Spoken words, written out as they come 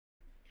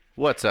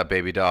What's up,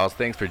 baby dolls?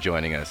 Thanks for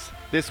joining us.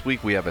 This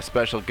week we have a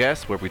special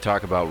guest where we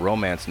talk about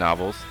romance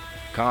novels,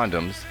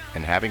 condoms,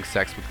 and having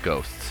sex with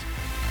ghosts.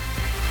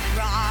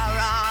 Ra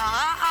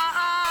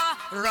ra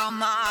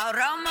Roma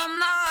Roma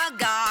ma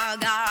ga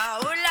ga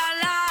ooh la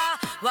la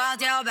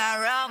what's your bad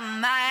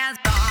romance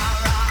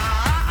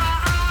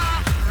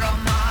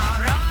Roma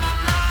Roma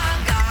ma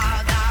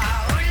ga ga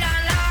ooh la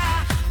la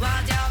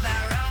what's your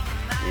bad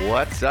romance.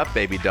 What's up,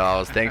 baby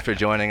dolls? Thanks for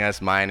joining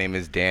us. My name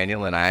is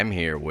Daniel, and I'm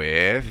here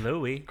with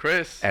Louie.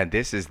 Chris. And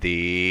this is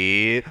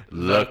the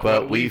Look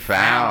What We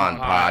Found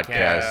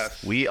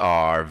podcast. We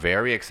are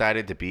very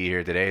excited to be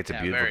here today. It's a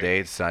beautiful day.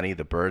 It's sunny.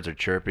 The birds are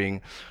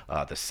chirping.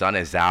 The sun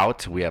is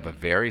out. We have a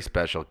very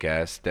special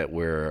guest that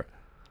we're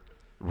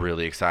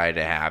really excited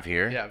to have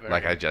here. Yeah, very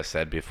like good. I just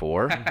said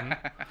before.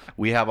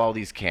 We have all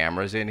these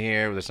cameras in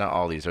here. There's not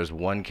all these. There's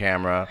one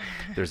camera.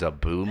 There's a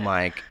boom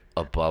mic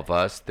above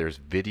us. There's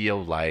video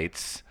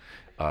lights.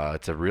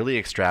 It's a really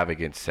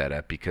extravagant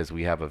setup because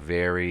we have a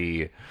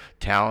very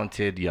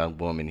talented young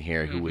woman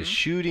here who is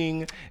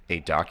shooting a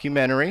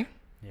documentary.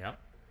 Yep.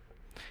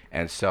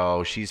 And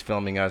so she's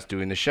filming us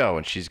doing the show,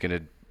 and she's going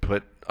to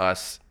put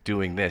us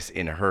doing this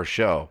in her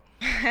show.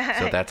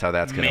 So that's how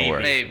that's going to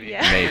work. Maybe.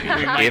 Yeah. Maybe.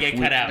 We might get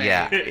cut out.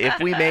 Yeah, if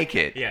we make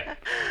it. Yeah.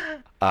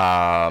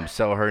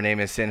 So her name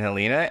is Sin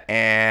Helena,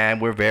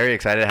 and we're very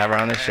excited to have her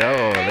on the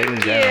show. Ladies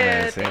and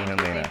gentlemen, Sin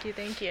Helena.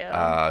 Thank you.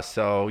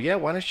 So, yeah,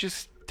 why don't you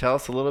just tell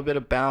us a little bit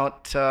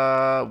about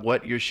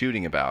what you're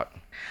shooting about?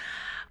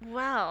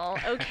 Well,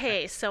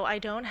 okay, so I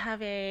don't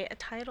have a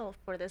title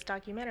for this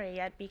documentary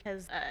yet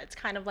because it's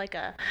kind of like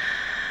a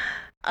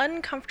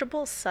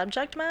uncomfortable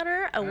subject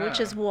matter, which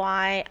is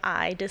why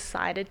I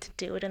decided to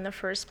do it in the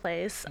first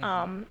place.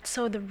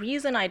 So the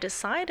reason I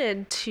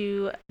decided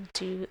to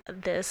do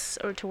this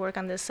or to work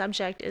on this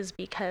subject is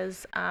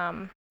because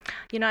I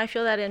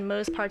feel that in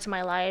most parts of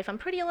my life, I'm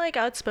pretty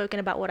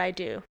outspoken about what I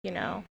do.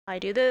 I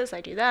do this,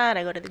 I do that,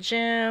 I go to the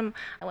gym,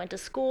 I went to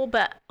school.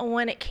 But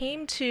when it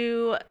came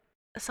to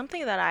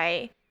something that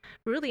I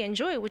really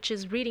enjoy, which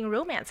is reading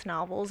romance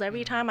novels,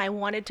 every time I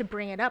wanted to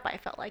bring it up, I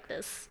felt like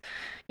this,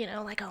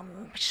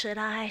 should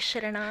I,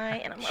 shouldn't I?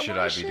 And I'm like, Should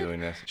well, I be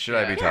doing this? Should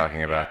I be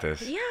talking about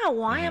this? Yeah,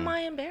 why am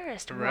I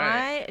embarrassed?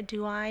 Right. Why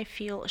do I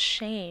feel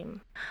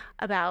shame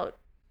about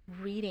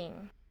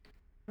reading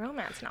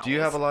romance novels? Do you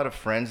have a lot of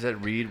friends that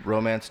read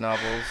romance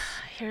novels?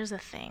 Here's the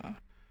thing.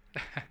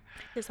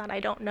 Is that I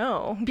don't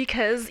know,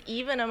 because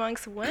even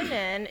amongst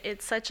women,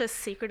 it's such a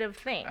secretive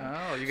thing.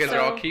 Oh, you guys are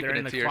all keeping They're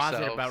in it the to closet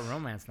yourselves. about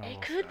romance novels.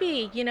 It could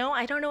be,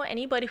 I don't know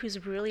anybody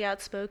who's really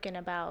outspoken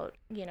about,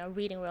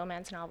 reading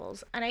romance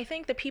novels. And I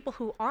think the people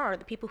who are,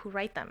 the people who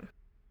write them,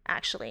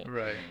 actually.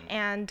 Right.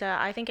 And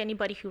I think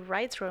anybody who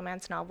writes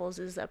romance novels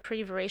is a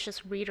pretty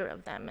voracious reader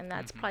of them, and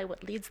that's probably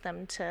what leads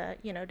them to,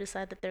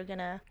 decide that they're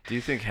gonna. Do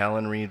you think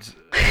Helen reads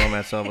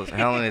romance novels?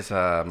 Helen is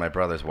my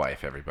brother's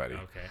wife, everybody.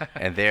 Okay.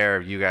 And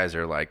you guys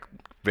are like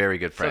very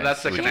good friends.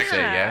 that's the Would you connection.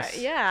 say yes?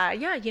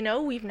 Yeah.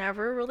 We've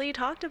never really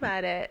talked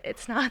about it.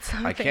 It's not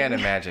something. I can't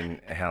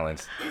imagine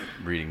Helen's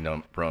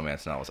reading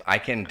romance novels. I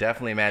can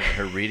definitely imagine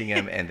her reading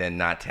them and then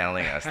not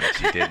telling us that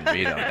she didn't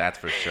read them. That's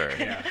for sure.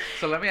 Yeah.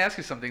 So let me ask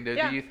you something, though.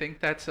 Yeah. Do you think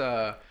that's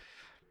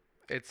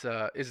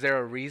is there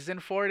a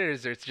reason for it, or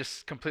is there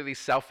just completely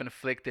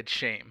self-inflicted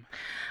shame?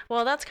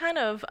 Well, that's kind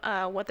of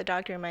what the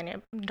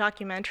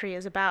documentary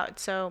is about.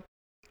 So,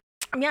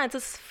 yeah, it's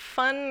this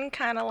fun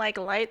kind of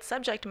light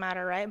subject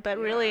matter, right? But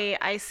really,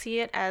 I see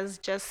it as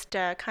just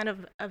kind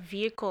of a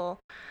vehicle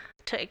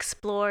to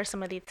explore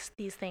some of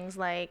these things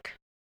like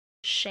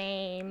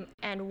shame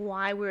and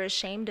why we're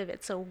ashamed of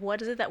it. So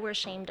what is it that we're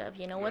ashamed of?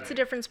 What's the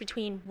difference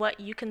between what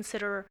you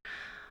consider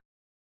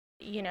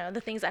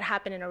the things that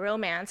happen in a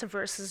romance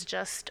versus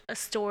just a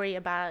story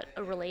about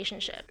a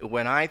relationship?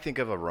 When I think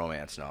of a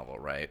romance novel,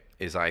 right,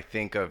 I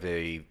think of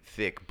a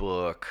thick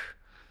book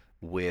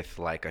with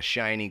like a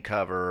shiny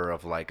cover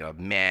of like a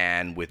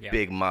man with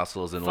big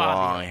muscles and Fabio.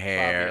 long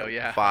hair. Fabio,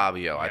 yeah.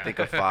 Fabio. I think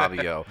of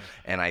Fabio,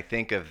 and I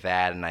think of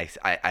that, and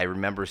I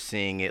remember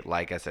seeing it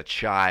like as a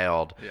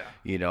child,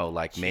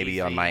 like maybe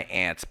on Cheesy. my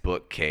aunt's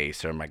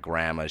bookcase or my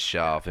grandma's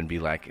shelf, and be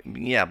like,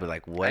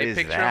 what I is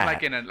picture 'em that?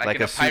 like in a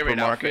pirate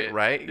supermarket, outfit.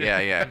 right?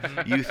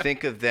 Yeah. You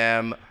think of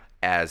them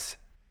as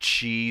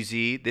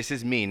cheesy. This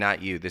is me,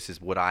 not you. This is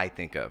what I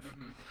think of.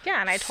 Yeah,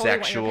 and I totally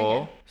want your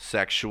opinion.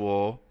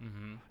 Sexual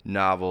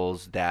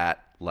novels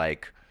that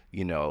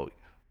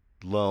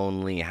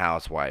lonely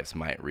housewives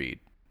might read.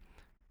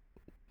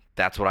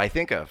 That's what I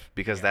think of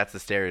because that's the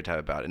stereotype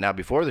about it. Now,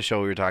 before the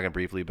show, we were talking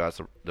briefly about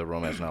the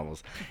romance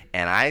novels,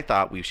 and I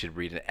thought we should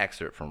read an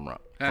excerpt from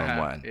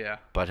one. Yeah.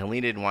 But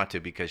Helene didn't want to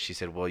because she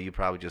said, well, you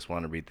probably just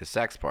want to read the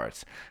sex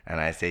parts. And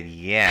I said,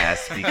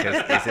 yes, because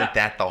isn't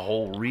that the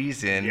whole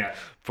reason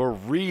for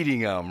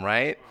reading them,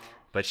 right?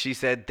 But she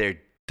said they're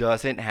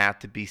doesn't have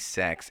to be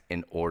sex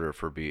in order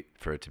for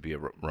it to be a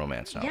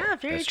romance novel. Yeah,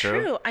 very That's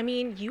true. I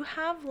mean, you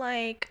have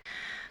like,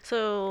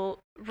 so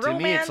To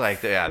romance. me, it's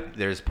like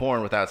there's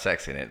porn without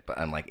sex in it, but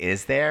I'm like,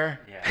 is there?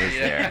 Yeah. Is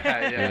there?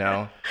 Yeah. You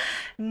know?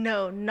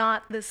 No,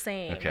 not the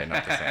same. Okay,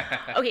 not the same.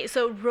 Okay,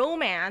 so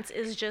romance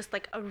is just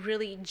like a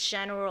really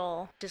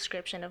general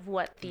description of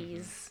what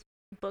these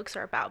books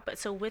are about. But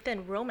so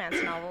within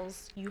romance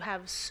novels, you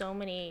have so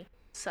many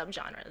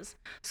subgenres.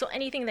 So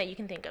anything that you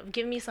can think of.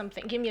 Give me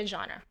something. Give me a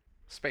genre.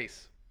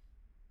 Space.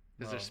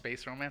 Is there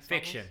space romance?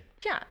 Fiction.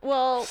 Yeah.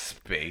 Well,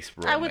 Space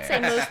romance. I would say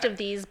most of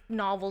these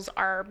novels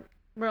are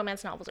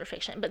romance novels or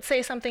fiction. But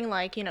say something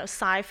like,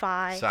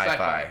 sci-fi,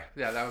 Sci-fi.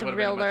 Yeah, that would have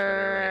been much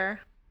better.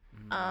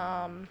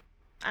 thriller.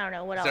 I don't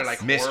know what Is else. there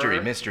like Mystery,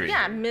 horror? mystery.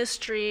 Yeah,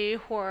 mystery,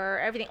 horror,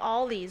 everything,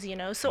 all these,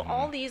 So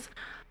all these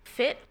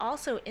fit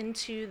also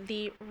into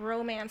the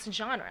romance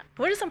genre.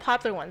 What are some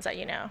popular ones that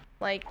you know?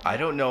 Like, I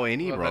don't know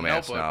any Well,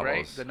 romance the Notebook, right?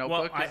 novels. The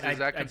Notebook, is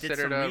that I did considered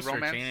some a research,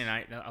 romance?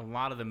 and a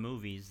lot of the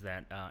movies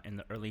that in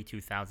the early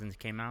 2000s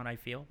came out, I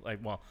feel,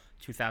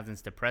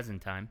 2000s to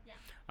present time,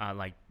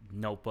 like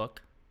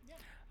Notebook,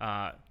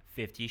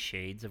 50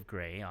 Shades of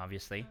Grey,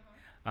 obviously.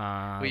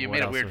 Well, you what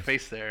made a else weird was-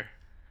 face there.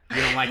 You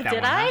don't like that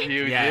Did one, huh? I?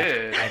 You Yeah,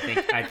 did.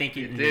 I think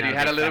you You did. You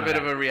had a little bit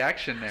of a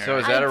reaction there. So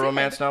is I that a did.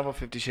 romance novel,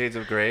 50 Shades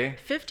of Grey?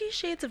 50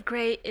 Shades of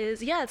Grey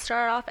is, it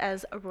started off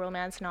as a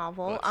romance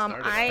novel. Well, it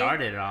started-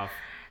 started off.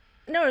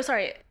 No,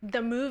 sorry.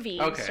 The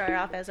movie Okay. started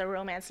off as a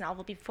romance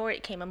novel before it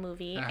became a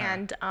movie, Uh-huh.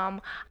 and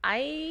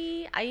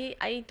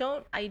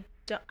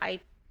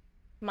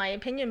my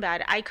opinion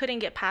bad. I couldn't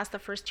get past the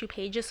first 2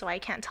 pages, so I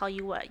can't tell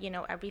you what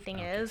everything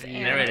is.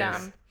 And There it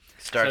is.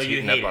 Starts So you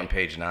heating hate up on it.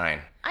 page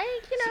 9.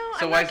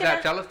 So I'm why not is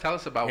that? gonna- Tell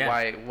us about Yeah.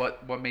 why.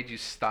 What made you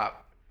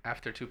stop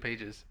after 2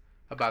 pages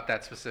about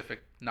that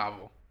specific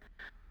novel?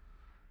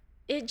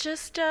 It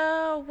just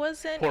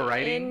wasn't Poor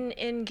writing?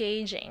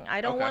 engaging.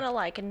 I don't Okay.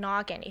 want to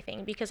knock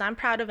anything because I'm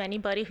proud of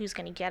anybody who's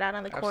going to get out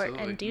on the court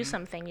Absolutely. and do Mhm.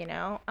 something.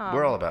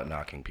 We're all about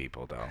knocking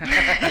people, though.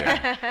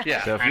 Yeah.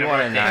 Yeah. So if you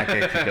want to knock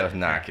it, go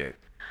knock it.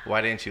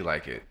 Why didn't you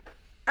like it?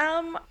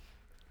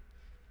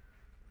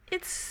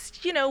 It's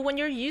when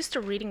you're used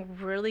to reading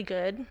really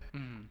good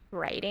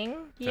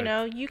writing,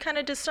 you kind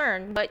of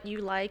discern what you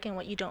like and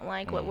what you don't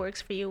like, what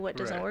works for you, what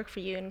doesn't Right. work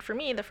for you. And for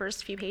me, the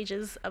first few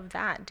pages of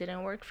that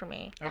didn't work for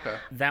me. Okay.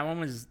 That one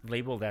was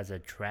labeled as a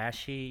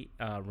trashy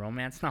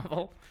romance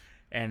novel,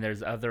 and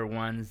there's other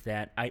ones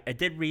that I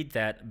did read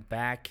that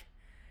back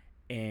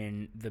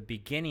in the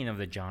beginning of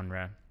the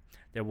genre.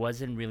 There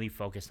wasn't really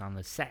focused on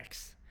the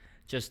sex,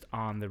 just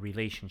on the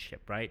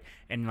relationship, right?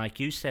 And like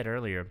you said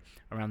earlier,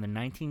 around the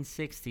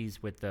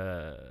 1960s, with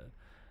the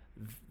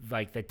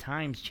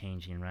times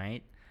changing,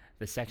 right?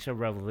 The sexual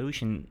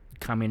revolution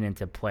coming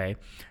into play,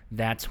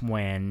 that's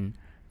when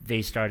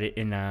they started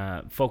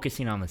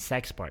focusing on the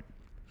sex part.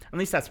 At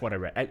least that's what I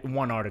read.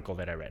 One article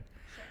that I read.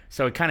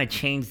 So it kind of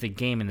changed the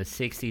game in the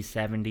 60s,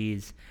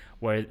 70s,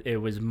 where it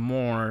was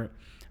more,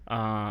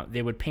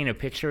 they would paint a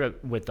picture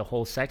with the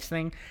whole sex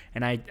thing.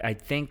 And I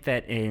think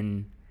that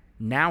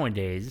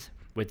nowadays,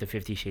 with the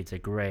 50 Shades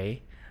of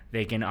Grey,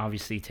 they can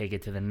obviously take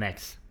it to the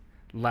next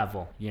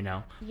level,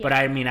 But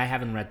I mean, I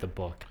haven't read the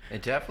book.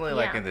 And definitely,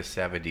 like Yeah. in the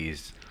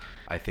 70s,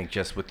 I think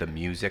just with the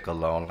music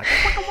alone, like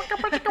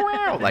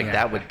Yeah.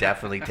 that would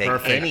definitely take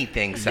Perfect.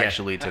 anything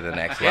sexually to the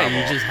next Yeah, level.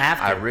 you just have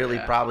to. I really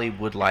probably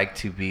would like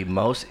to be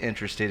most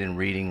interested in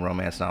reading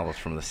romance novels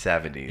from the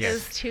 70s. It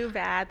was too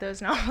bad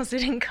those novels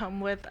didn't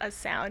come with a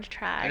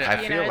soundtrack. Yeah.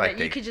 I feel like that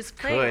they you could just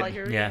play could. while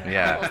you're reading Yeah. the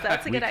Yeah, novels.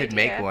 That's a we good could idea.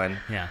 make one.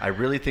 Yeah. I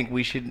really think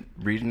we should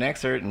read an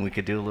excerpt and we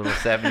could do a little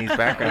 70s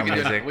background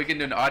music. We can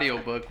do an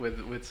audiobook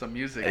with some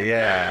music.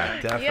 Yeah,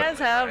 You definitely. guys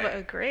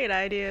have great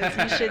ideas.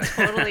 You should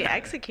totally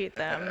execute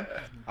them.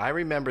 I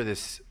remember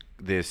this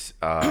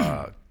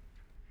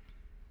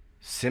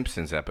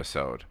Simpsons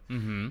episode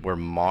where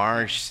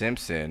Marge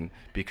Simpson,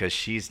 because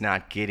she's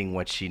not getting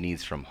what she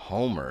needs from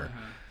Homer,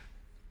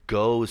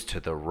 goes to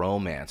the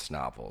romance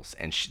novels,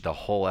 and the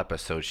whole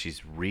episode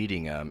she's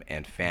reading them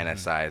and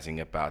fantasizing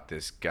about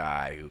this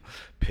guy who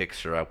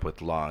picks her up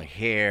with long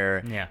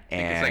hair. Yeah. I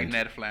think and it's like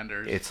Ned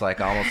Flanders. It's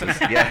like almost Ned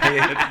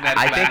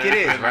I think it Flanders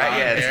is, with right? long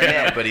Yeah, it's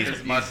hair, Ned, but he's his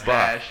buff.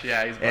 mustache.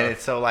 Yeah, he's buff. And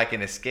it's so like an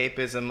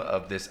escapism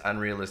of this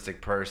unrealistic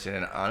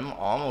person and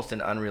almost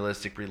an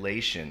unrealistic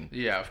relationship.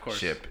 Yeah, of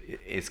course.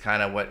 Is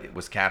kind of what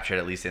was captured,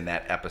 at least in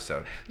that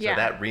episode. So Yeah.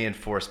 that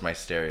reinforced my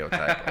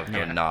stereotype of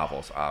the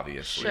novels,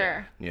 obviously.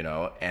 Sure.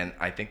 And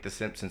I think The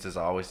Simpsons is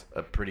always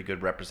a pretty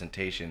good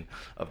representation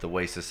of the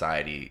way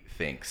society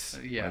thinks.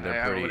 Yeah, And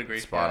they're I would pretty agree,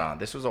 spot yeah. on.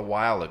 This was a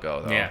while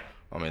ago, though. Yeah.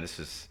 I mean, this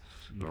is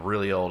a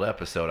really old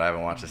episode. I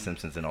haven't watched The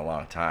Simpsons in a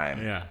long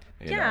time. Yeah.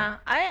 you know? Yeah,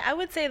 I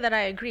would say that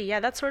I agree.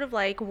 Yeah, that's sort of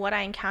like what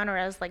I encounter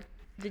as like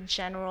the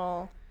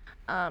general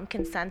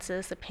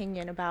consensus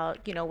opinion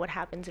about what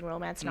happens in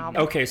romance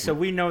novels. Okay, so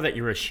we know that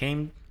you're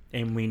ashamed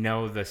and we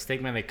know the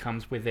stigma that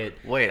comes with it.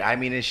 Wait, I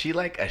mean, is she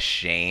like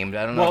ashamed?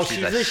 I don't know Well, if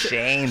she's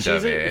ashamed she's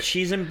of it.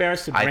 She's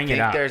embarrassed to I bring think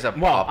it up. there's a,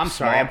 well, a I'm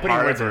sorry, small I'm putting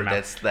part words of in her her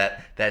mouth.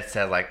 that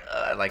says like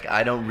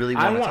I don't really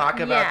I want to want- talk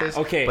about Yeah. this.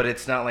 Okay. But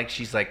it's not like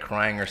she's like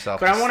crying herself.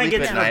 But I want to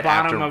get to the night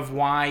bottom after, of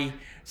why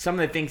some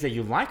of the things that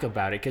you like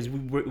about it, because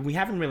we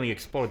haven't really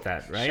explored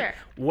that, right? Sure.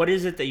 What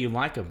is it that you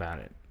like about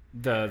it?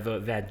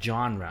 That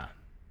genre.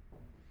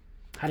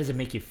 How does it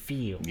make you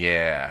feel?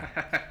 Yeah.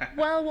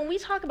 Well, when we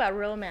talk about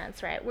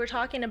romance, right, we're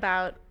talking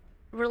about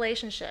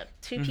relationship,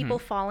 2 people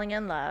falling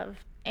in love.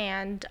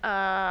 And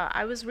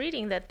I was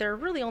reading that there are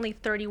really only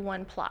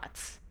 31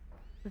 plots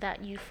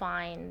that you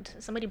find.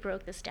 Somebody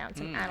broke this down.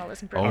 Some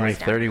analyst broke Only this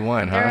down.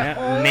 31, huh? There are Yeah.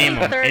 only Name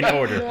 'em in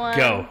order. 31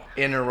 Go.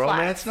 In a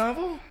romance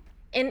novel?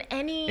 In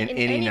any In in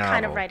any any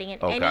kind of novel. writing, in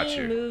Oh, got any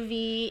you.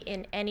 movie,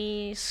 in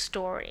any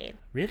story.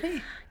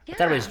 Really? I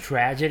thought it was Yeah.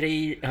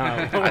 tragedy.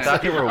 I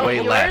thought there were way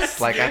yours?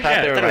 less. Like I thought Yeah,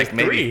 I there were thought it was like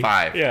maybe 3.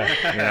 5. Yeah.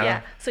 You know?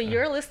 Yeah. So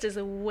your list is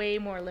way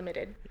more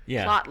limited.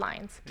 Yeah. Plot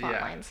lines. Plot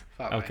Yeah. lines.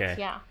 Plot lines. Okay.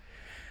 Yeah.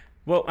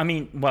 Well, I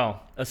mean,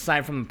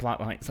 aside from the plot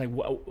line, it's like,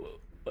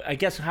 I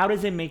guess, how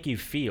does it make you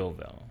feel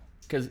though?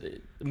 Because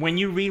when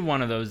you read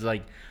one of those,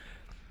 like,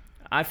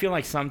 I feel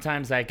like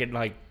sometimes I could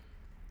like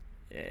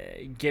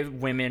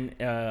give women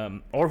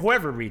or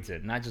whoever reads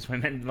it, not just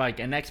women, like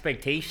an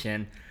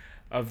expectation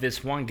of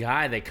this one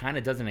guy that kind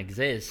of doesn't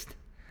exist.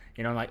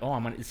 You know, like, oh,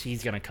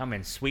 he's gonna come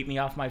and sweep me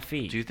off my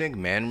feet. Do you think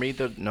men read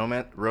the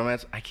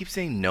romance? I keep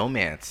saying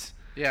nomance.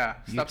 Yeah.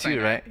 You Stop saying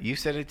too, that. right? You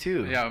said it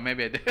too. Yeah,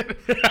 maybe I did.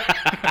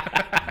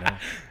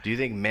 Do you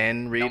think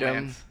men read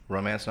them? Nomance.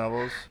 Romance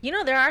novels? You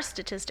know, there are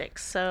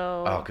statistics.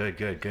 So Oh,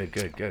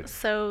 good.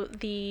 So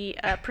the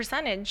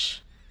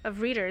percentage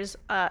of readers,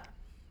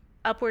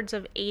 upwards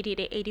of 80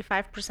 to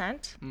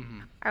 85%,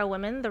 are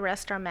women. The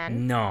rest are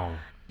men. No,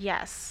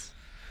 Yes.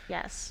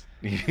 Yes.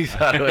 You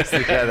thought it was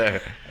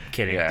together.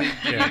 kidding.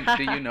 Yeah.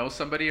 Do you know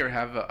somebody or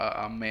have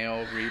a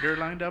male reader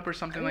lined up or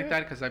something like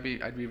that? Because I'd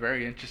be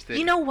very interested.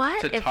 You know what?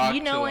 to If talk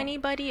you know to 'em.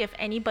 anybody, if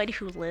anybody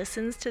who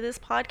listens to this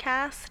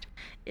podcast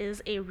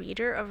is a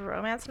reader of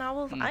romance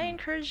novels, I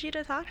encourage you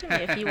to talk to me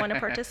if you want to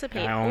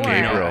participate. I Or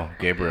only know-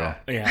 Gabriel.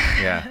 Yeah.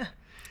 Yeah.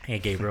 Hey,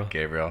 Gabriel.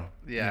 Gabriel.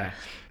 Yeah.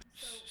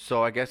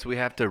 So I guess we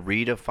have to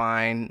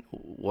redefine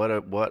what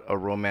a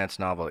romance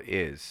novel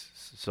is.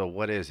 So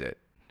what is it?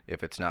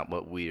 If it's not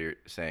what we're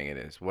saying it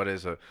is, what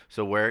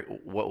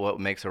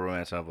makes a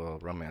romance novel a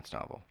romance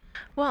novel?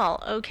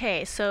 Well,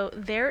 okay, so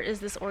there is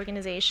this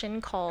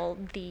organization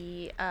called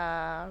the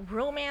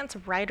Romance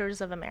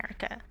Writers of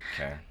America,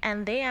 Okay.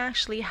 and they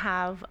actually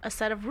have a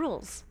set of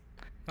rules.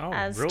 Oh,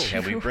 As rules.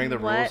 to Can we bring the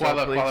what- rules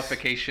up? Please.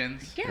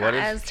 Qualifications. Yeah, What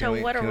is- as can to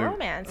we- what a can we-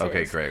 romance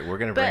Okay, is. great. We're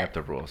gonna bring But- up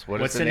the rules.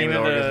 What's the name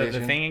of the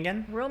organization? thing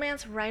again?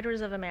 Romance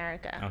Writers of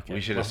America. Okay. We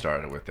should have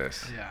started with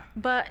this. Yeah.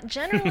 But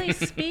generally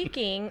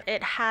speaking,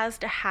 it has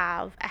to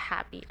have a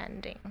happy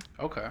ending.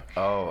 Okay.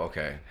 Oh,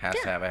 okay. Has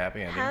to Yeah. have a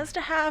happy ending. Has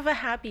to have a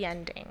happy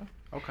ending.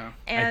 Okay.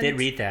 And I did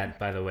read that,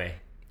 by the way.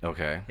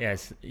 Okay.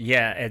 Yes.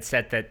 Yeah, it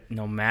said that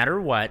no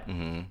matter what,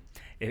 Mm-hmm.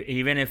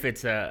 even if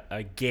it's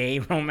a gay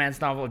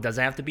romance novel, it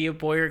doesn't have to be a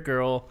boy or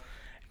girl.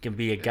 It can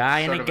be a guy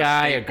and sort a of a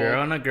guy, a staple.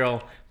 girl and a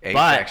girl. But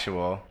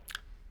Asexual.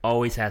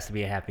 always has to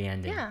be a happy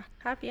ending. Yeah,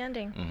 happy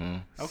ending.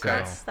 Mm-hmm.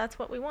 Okay. That's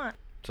what we want.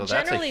 So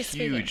that's Generally a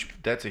speaking. huge.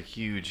 That's a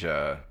huge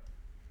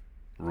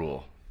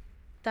rule.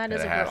 That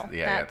is That a it has, rule.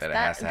 that it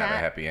has to have a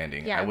happy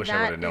ending. yeah, I wish I that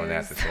would have known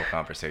that is- this whole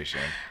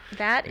conversation.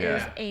 That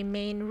is Yeah. a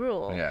main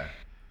rule. Yeah.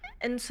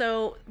 And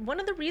so one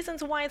of the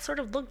reasons why it's sort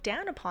of looked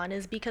down upon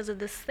is because of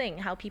this thing,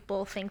 how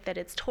people think that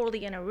it's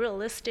totally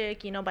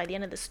unrealistic. You know, by the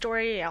end of the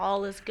story,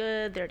 all is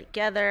good, they're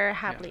together,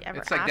 happily ever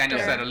It's like after. Daniel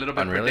said, a little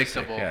bit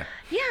Unrealistic. predictable.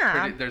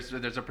 Yeah. Yeah, There's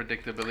a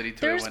predictability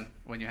to There's- it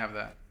when you have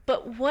that.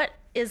 but what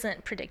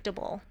isn't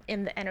predictable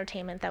in the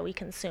entertainment that we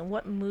consume?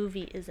 What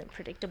movie isn't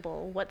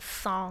predictable? What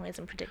song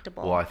isn't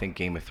predictable? Well, I think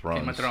Game of Thrones.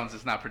 Game of Thrones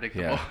is not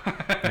predictable.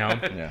 No,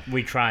 Yeah.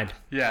 we tried.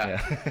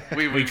 Yeah. Yeah.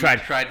 We tried.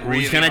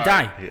 really Who's gonna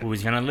hard. die?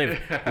 Who's gonna live?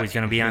 Who's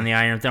gonna be on the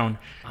Iron Throne?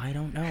 I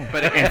don't know.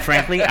 But- and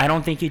frankly, I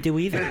don't think you do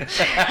either. But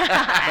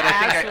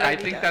I Absolutely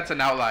think don't. that's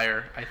an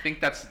outlier. I think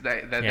that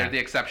Yeah. they're the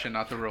exception,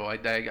 not the rule.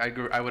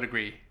 I would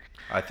agree.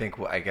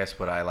 I guess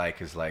what I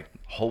like is like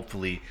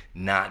hopefully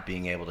not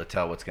being able to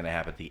tell what's gonna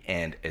happen at the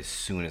end as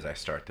soon as I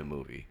start the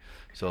movie.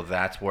 So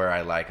that's where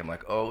I like. I'm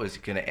like, oh, is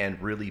it gonna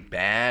end really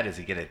bad? Is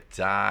he gonna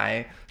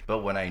die? But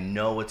when I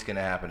know what's gonna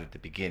happen at the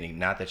beginning,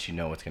 not that you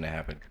know what's gonna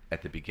happen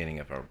at the beginning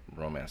of a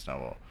romance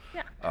novel.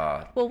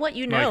 Yeah. Well, what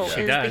you know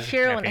she is the does.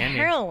 hero and Happy the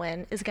ending.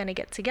 heroine is going to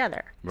get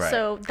together. Right.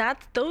 So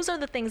those are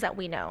the things that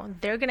we know.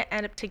 They're going to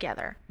end up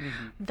together.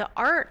 The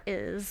art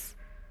is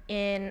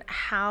in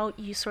how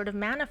you sort of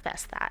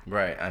manifest that.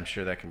 Right. I'm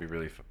sure that can be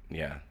really.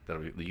 Yeah.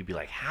 You'd be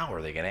like, how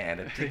are they gonna end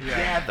up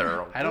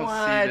together? I don't see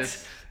What?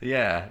 this.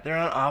 Yeah, they're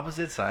on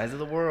opposite sides of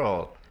the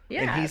world.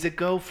 And Yeah. he's a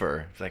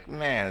gopher. It's like,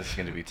 man, it's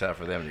gonna be tough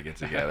for them to get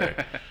together.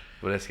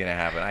 But it's gonna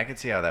happen. I can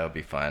see how that would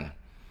be fun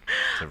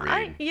to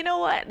read. You know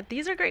what?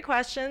 These are great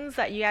questions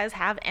that you guys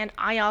have, and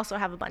I also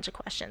have a bunch of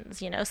questions.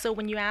 You know, so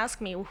when you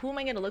ask me, who am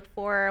I going to look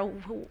for?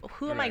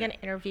 Who am I Right. going to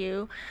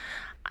interview?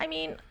 I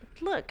mean,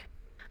 look,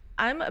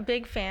 I'm a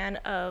big fan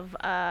of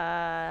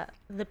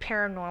the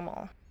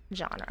paranormal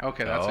genre.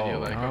 Okay, that's what you Oh.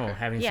 like. Oh, Okay.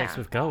 having sex Yeah.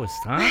 with ghosts,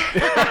 huh?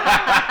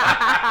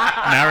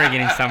 Now we're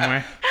getting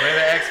somewhere. Play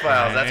the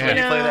X-Files. That's when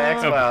you play the No.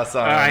 X-Files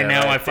song. Oh, I You're know,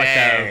 I like, fucked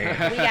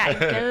 "Dang." We got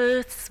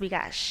ghosts, we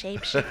got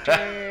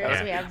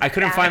shapeshifters, we have I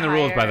couldn't find the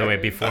rules, by the way,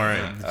 vampires. before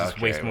it just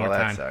Okay, waste more well,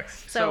 time. that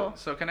sucks.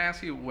 So can I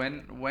ask you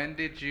when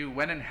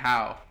and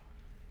how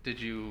did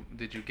you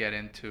get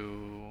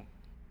into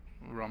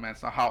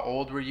romance? Now, how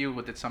old were you?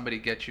 Did somebody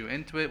get you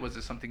into it? Was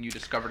it something you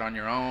discovered on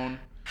your own?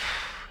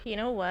 You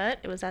know what?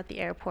 It was at the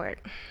airport.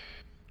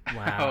 Oh,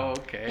 Wow.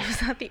 okay. It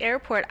was at the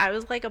airport. I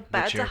was like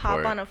about Which to hop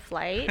airport? on a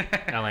flight.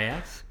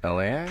 LAX?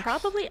 LAX?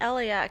 Probably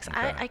LAX.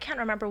 Okay. I can't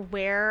remember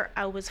where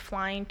I was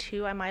flying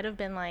to. I might have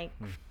been like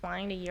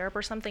flying to Europe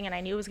or something, and I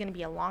knew it was going to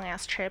be a long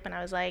ass trip. And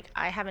I was like,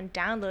 I haven't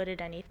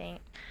downloaded anything,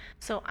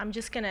 so I'm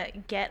just gonna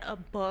get a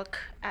book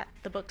at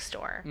the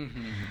bookstore.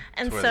 Mm-hmm.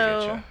 And That's where they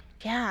get so, ya.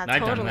 yeah, I've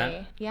done totally,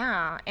 that.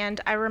 yeah.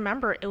 And I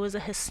remember it was a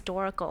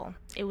historical.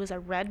 It was a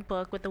red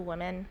book with a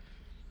woman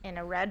in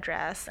a red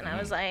dress, and I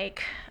was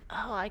like,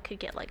 oh, I could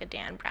get like a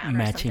Dan Brown or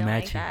Matchy, something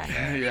like matchy.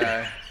 that.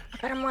 Yeah.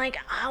 But I'm like,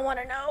 I want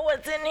to know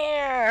what's in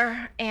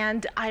here.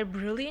 And I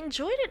really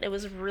enjoyed it. It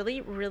was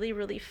really, really,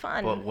 really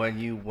fun. Well, when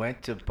you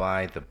went to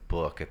buy the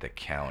book at the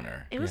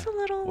counter, it was a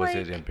little was like,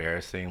 it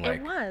embarrassing?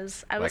 it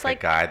was. I like was a like,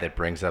 guy that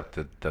brings up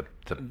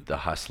the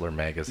Hustler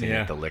magazine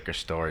Yeah. at the liquor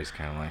store. He's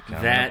kind of like,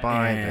 I'm That gonna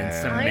buy and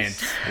this. some I-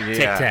 mints. Yeah,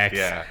 Tic Tacs.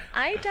 Yeah.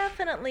 I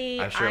definitely.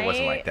 I'm sure it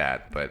wasn't like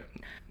that, but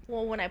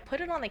Well, when I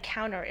put it on the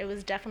counter, it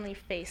was definitely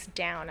face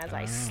down as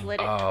I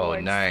slid it Oh,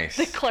 towards nice.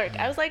 the clerk.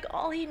 I was like,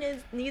 all he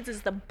needs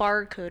is the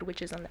barcode,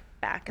 which is on the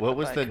back of what the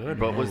was book.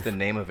 what was the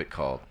name of it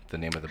called? The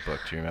name of the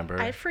book? Do you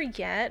remember? I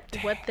forget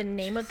what the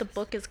name of the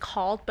book is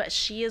called, but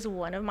she is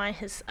one of my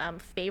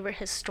favorite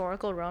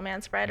historical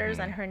romance writers,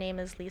 Mm-hmm. and her name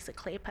is Lisa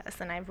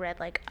Kleypas, and I've read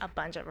like a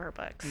bunch of her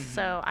books,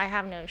 so I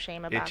have no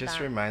shame about It just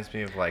that. reminds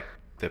me of like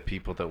the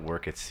people that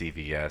work at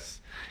CVS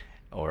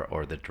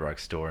or the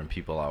drugstore, and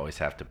people always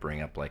have to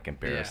bring up like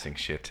embarrassing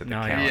shit to the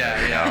No, counter,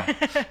 yeah. you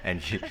know?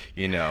 And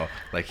you know,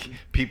 like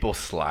people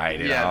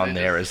slide it Yeah, on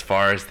they there just- as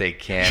far as they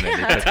can,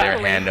 and they put their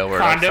totally. hand over it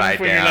Condoms upside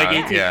when you're, down.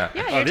 like, 18. Yeah.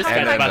 Yeah, Oh, you're this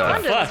talking guy's about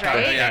about to condoms, fuck.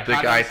 right? Yeah. The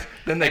guy, condoms.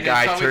 then the And it's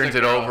guy always turns a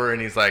it girl. over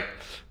and he's like,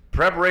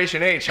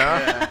 "Preparation H, huh?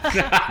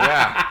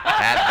 Yeah,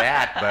 had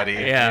that, buddy.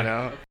 Yeah. You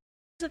know.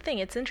 Here's the thing,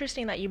 it's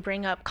interesting that you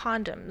bring up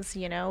condoms,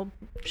 you know,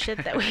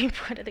 shit that we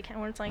put at the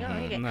counter. It's like, oh,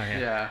 okay. No,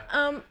 yeah.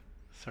 Yeah.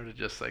 Sort of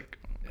just like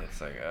It's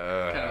like,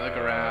 kind of look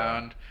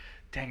around.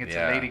 Dang, it's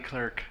yeah. a lady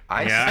clerk.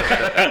 I Yeah.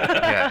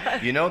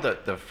 yeah. You know,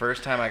 the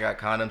first time I got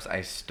condoms,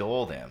 I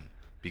stole them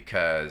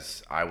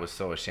because I was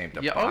so ashamed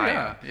to Yeah, oh, buy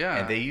yeah, them. yeah.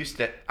 And they used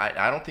to.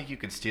 I don't think you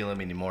could steal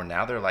them anymore.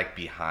 Now they're like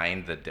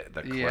behind the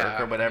clerk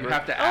Yeah, or whatever. you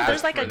have to Oh, ask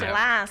there's like for a them.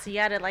 glass. You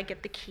gotta like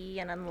get the key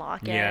and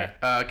unlock it.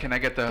 Yeah. Can I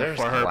get the There's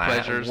for her glass.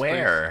 pleasures? please?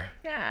 Where?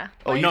 Yeah.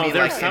 Oh, you No, mean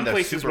there's like some in the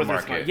places where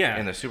there's supermarket? like- yeah.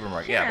 In the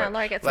supermarket. Yeah, Yeah, but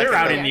like it's They're like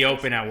out the- in the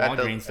open at at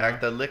Walgreens. the, at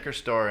the liquor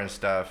store and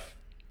stuff.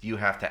 You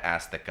have to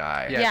ask the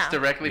guy. Yeah, Yeah. it's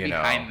directly You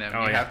know. behind them.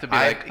 Oh, you yeah. have to be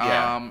like,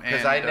 because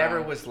and, I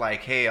never was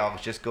like, hey, I'll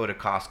just go to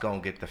Costco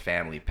and get the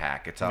family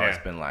pack. It's always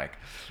Yeah. been like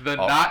The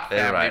not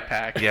family right.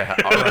 pack. Yeah.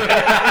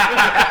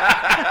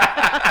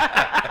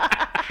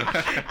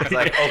 It's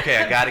like, okay,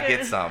 I gotta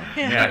get some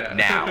Yeah.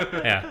 now.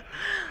 Yeah.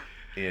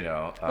 You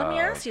know. Let me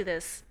ask you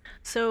this.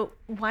 So,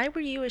 why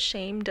were you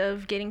ashamed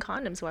of getting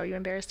condoms? Why were you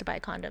embarrassed to buy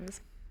condoms?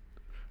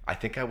 I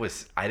think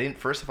I didn't.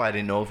 First of all, I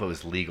didn't know if it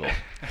was legal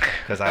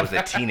because I was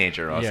a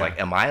teenager. I was Yeah. like,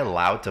 am I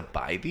allowed to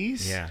buy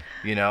these? Yeah.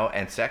 You know.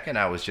 And second,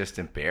 I was just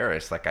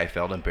embarrassed. Like I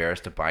felt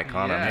embarrassed to buy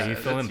condoms. Yeah, you feel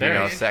that's You know,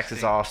 embarrassed. sex is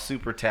interesting. all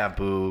super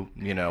taboo.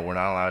 You know, we're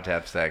not allowed to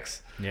have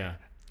sex. Yeah.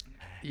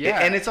 Yeah.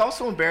 And it's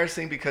also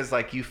embarrassing because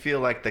like you feel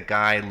like the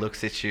guy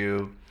looks at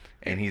you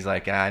and he's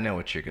like, I know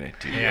what you're gonna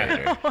do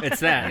Yeah. later.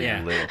 It's that, You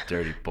yeah. little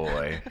dirty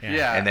boy.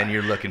 Yeah. And then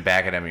you're looking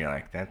back at him and you're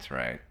like, that's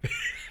right.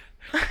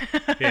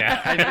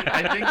 Yeah.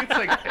 I think it's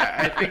like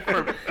I think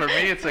for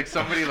me it's like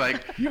somebody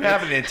like You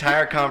have an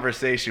entire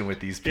conversation with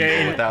these people Yeah,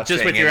 yeah. without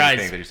Just saying with your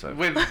anything. eyes. They're just like,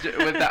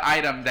 with the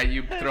item that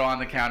you throw on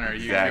the counter.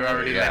 Exactly, You're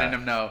already yeah. letting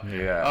them know.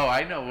 Yeah. Oh,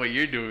 I know what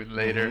you're doing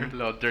later,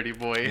 little dirty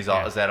boy. Is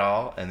that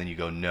all? And then you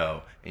go,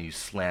 no. And you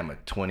slam a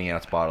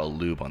 20-ounce bottle of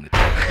lube on the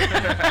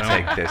table.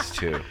 Take this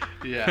too.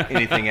 Yeah.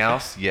 Anything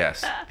else?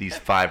 Yes. These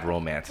 5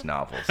 romance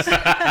novels. But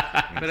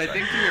I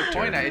think to your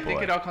point, I Dirty think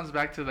boy. it all comes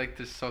back to like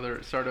this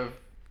sort of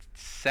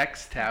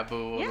sex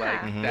taboo, Yeah,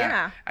 like Mm-hmm. that.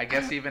 yeah. I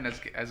guess even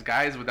as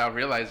guys, without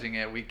realizing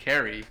it, we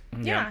carry.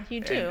 Yeah,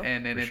 you do.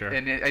 And For sure.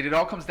 it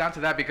all comes down to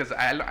that because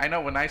I know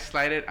when I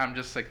slide it, I'm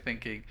just like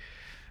thinking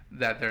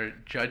that they're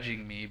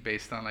judging me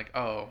based on like,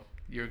 oh,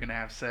 you're gonna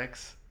have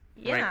sex.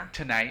 Yeah. Right,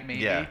 tonight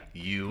maybe. Yeah.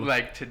 You.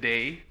 Like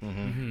today.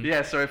 Mhm.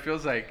 Yeah, so it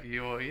feels like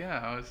well,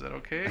 yeah, is that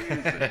okay?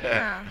 Is it-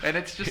 Yeah. And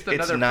it's just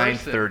It's another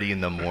 9:30 in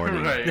the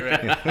morning. Right,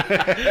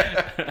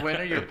 right. When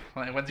are your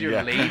when's your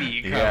Yeah.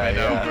 lady coming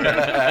Yeah, over?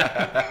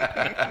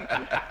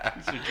 yeah.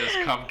 These are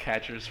just cum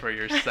catchers for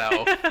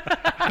yourself.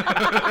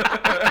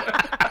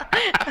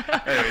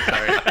 Anyway,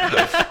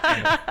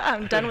 sorry.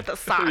 I'm done with the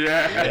sock.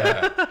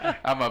 Yeah.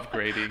 I'm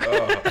upgrading.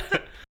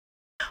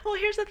 Well,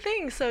 here's the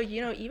thing. So,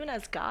 even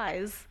as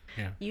guys,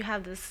 Yeah. you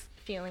have this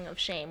feeling of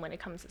shame when it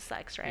comes to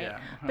sex, right? Yeah,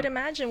 But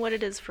imagine what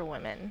it is for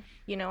women.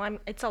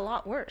 It's a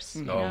lot worse.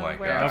 you Oh know, my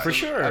where- Oh, for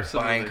sure.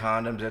 Absolutely. Buying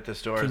condoms at the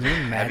store. Can you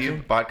Have you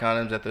imagine? bought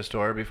condoms at the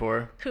store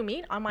before? Who,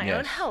 me? On my own?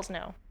 Yes. Hells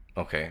no.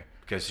 Okay,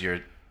 because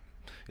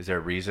is there a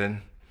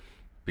reason?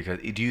 Because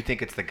do you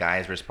think it's the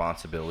guy's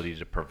responsibility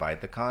to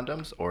provide the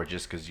condoms, or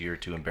just because you're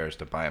too embarrassed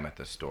to buy them at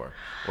the store,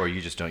 or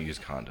you just don't use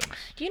condoms?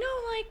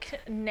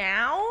 Like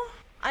now,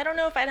 I don't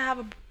know if I'd have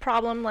a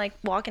problem like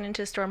walking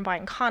into a store and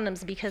buying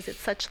condoms because it's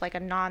such like a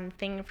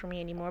non-thing for me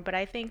anymore. But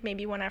I think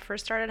maybe when I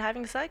first started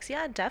having sex,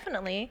 yeah,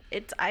 definitely.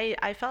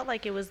 I felt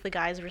like it was the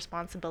guy's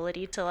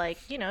responsibility to like,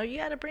 you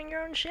got to bring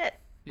your own shit.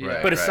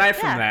 Right. But aside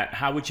from Yeah. that,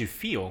 how would you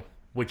feel?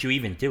 Would you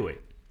even do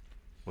it?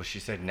 Well, she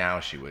said now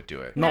she would do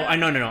it. No,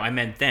 no. I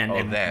meant then.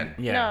 Oh, then.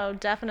 Yeah. No,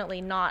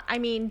 definitely not. I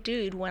mean,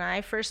 dude, when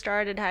I first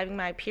started having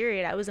my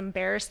period, I was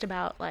embarrassed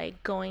about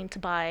like going to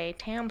buy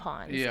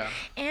tampons. Yeah.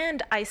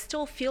 And I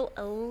still feel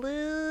a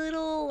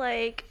little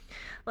like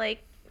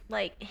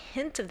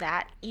hint of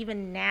that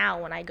even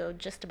now when I go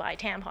just to buy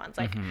tampons.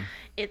 Like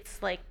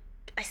it's like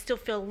I still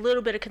feel a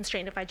little bit of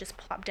constraint if I just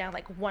plop down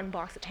like one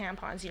box of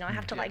tampons. I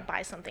have to like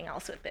buy something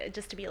else with it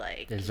just to be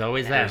like. There's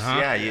always that, huh?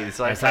 Yeah, it's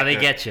like That's how they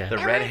the- get you. The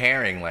red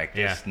herring, like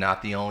this, Yeah.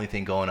 not the only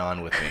thing going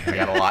on with me. I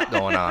got a lot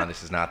going on.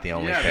 This is not the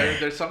only Yeah, thing.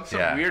 there's some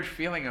Yeah. weird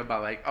feeling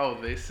about like, oh,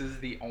 this is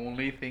the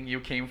only thing you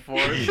came for.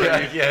 So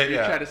Yeah, you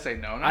yeah. try to say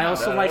no. I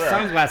also No, like right.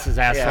 sunglasses,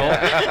 asshole.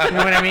 You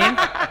know what I mean?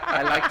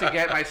 I like to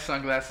get my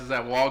sunglasses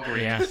at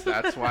Walgreens.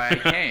 Yeah. That's why I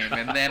came.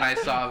 And then I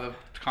saw the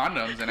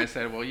condoms and I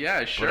said, well,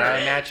 yeah, sure. But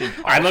I imagine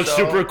I look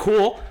also- super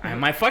cool. I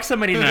might fuck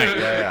somebody tonight.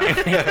 Yeah,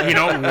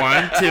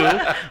 1, 2.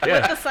 With the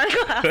Yeah.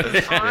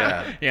 sunglasses on.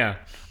 yeah. Yeah.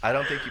 I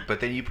don't think,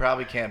 but then you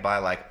probably can't buy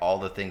like all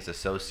the things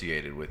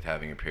associated with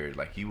having a period.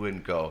 Like you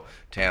wouldn't go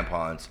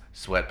tampons,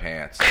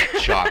 sweatpants,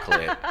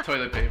 chocolate,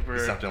 Toilet paper.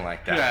 something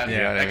like that. Yeah, You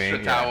know what I extra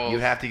mean? towels. You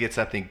have to get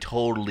something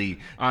totally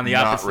On the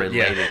not opposite,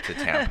 yeah. related to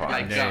tampons.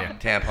 Like gum.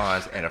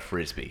 Tampons and a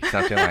frisbee,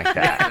 something like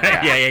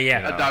that.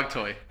 Yeah. A dog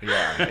toy.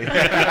 Yeah.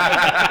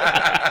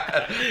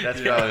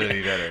 That's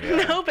probably better.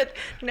 Yeah. No, but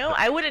no,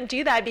 I wouldn't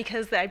do that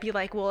because I'd be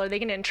like, well, are they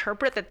going to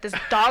interpret that this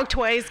dog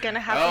toy is going to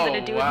have something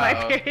to do with my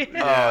wow. period?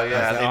 Oh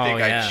yeah, they Oh, think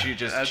yeah. I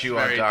just That's chew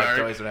on very dog dark.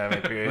 toys when I have my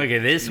period. Look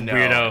at this No.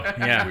 weirdo.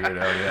 Yeah.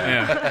 Weirdo,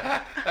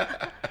 yeah.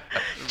 Yeah.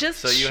 Just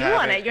So you chew on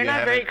haven't- it. You're you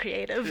not very haven't-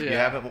 creative. You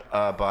haven't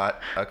bought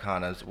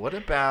condoms. What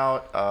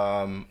about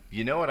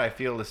what I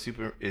feel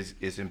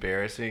is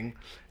embarrassing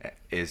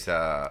is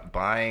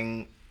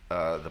buying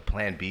the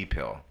Plan B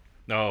pill.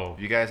 No. Have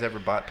you guys ever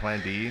bought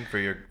Plan B for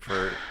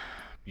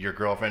your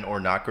girlfriend or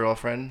not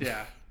girlfriend?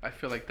 Yeah. I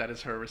feel like that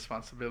is her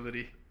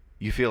responsibility.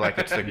 You feel like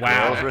it's the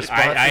Wow. girl's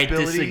responsibility? I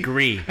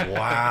disagree.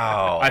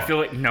 Wow. I feel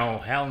like, no,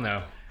 hell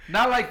no.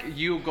 Not like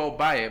you go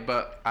buy it,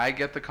 but I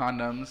get the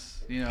condoms.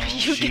 You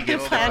She get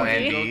gets the the plan Plan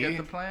B. Go B. get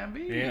the Plan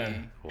B. Yeah.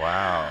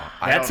 Wow.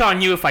 I That's don't-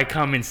 on you if I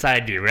come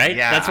inside you, right?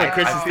 Yeah, That's what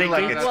Chris I is feel like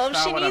thinking? it's- Well, if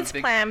That's she not what I'm needs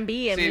thinking. plan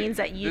B, it See, means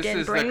that you this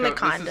didn't is bring the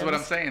condoms. This is what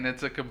I'm saying.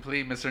 It's a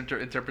complete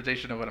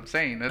misinterpretation of what I'm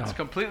saying. It's Oh.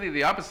 completely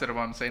the opposite of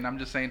what I'm saying. I'm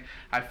just saying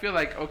I feel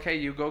like, okay,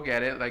 you go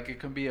get it. Like it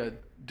can be a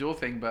dual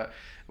thing, but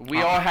we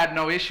all had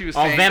no issues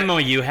I'll saying Venmo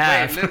that- you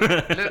half.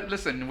 Wait,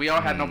 listen, we all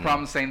had no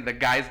problem saying the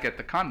guys get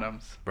the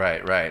condoms.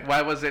 Right.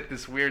 Why was it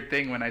this weird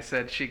thing when I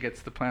said she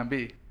gets the Plan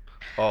B?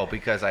 Oh,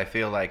 because I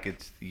feel like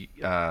it's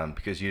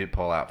because you didn't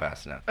pull out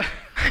fast enough.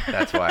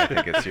 That's why I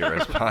think it's your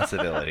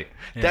responsibility.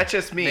 That's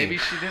just me. Maybe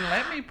she didn't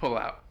let me pull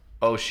out.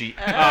 Oh, she.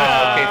 Oh,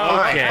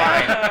 okay,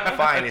 okay.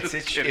 fine. Just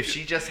It's kidding. if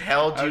she just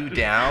held you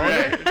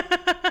down,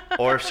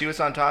 or if she was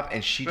on top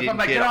and she If I'm didn't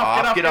like, get get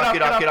off, off, get get off, off, get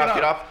get off, off, get get off, off.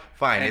 get off.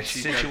 Fine, And it's she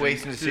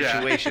situation to doesn't. Yeah.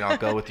 situation. I'll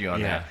go with you on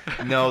Yeah.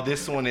 that. No,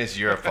 this one is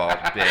your fault,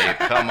 babe.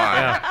 Come on.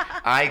 Yeah.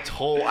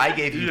 I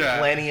gave you Yeah.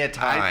 plenty of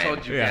time. I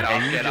told you Yeah. get off,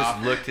 and you get just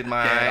off. looked in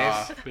my Get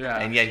eyes, off. Yeah.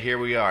 and yet here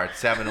we are at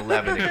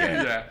 7-Eleven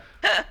again.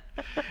 Yeah.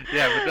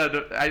 Yeah,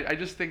 but I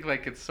just think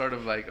like it's sort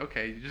of like,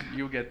 okay,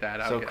 you get that.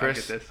 So I'll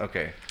Chris, get this.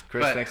 okay,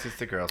 Chris But- thinks it's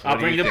the girls. I'll What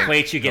do bring you the think,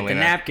 plates, you get the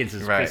Helena? napkins.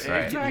 Is Right, Chris.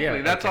 right. Exactly.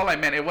 Yeah, That's okay. all I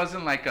meant. It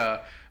wasn't like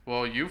a,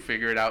 well, you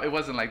figure it out. It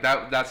wasn't like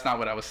that. That's not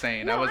what I was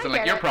saying. No, I wasn't I like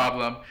get your it.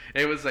 problem.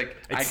 It was like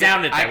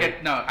sounded that way.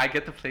 I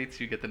get the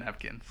plates, you get the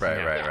napkins. Right,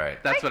 Yeah. right,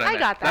 right. That's what I I meant.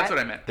 got That's that.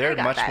 what I meant. They're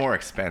got much that. more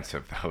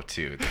expensive though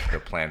too. The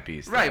Plan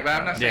B's. Right, but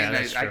I'm not Yeah, saying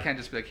that's I true. can't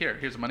just be like,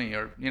 here's money,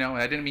 or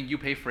I didn't mean you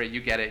pay for it, you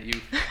get it, you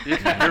Your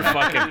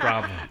fucking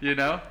problem.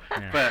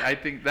 But I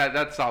think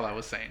that's all I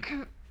was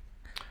saying.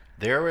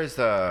 There was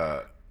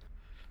oh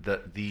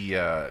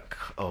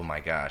my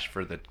gosh,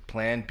 for the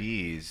Plan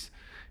Bs,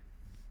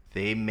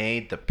 they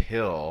made the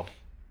pill.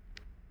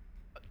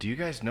 Do you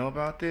guys know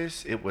about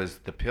this? It was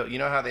the pill. You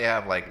know how they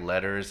have like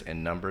letters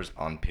and numbers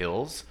on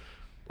pills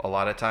a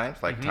lot of times,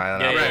 like Tylenol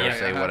Yeah, yeah, or yeah,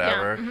 say uh-huh.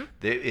 whatever.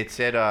 Yeah, It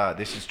said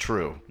this is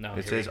true. No,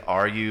 it here says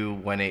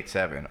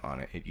RU187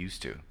 on it. It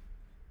used to.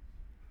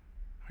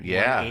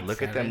 Yeah,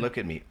 look at them, 187. look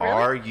at me.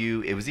 Really?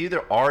 RU, it was either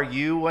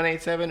RU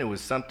 187, it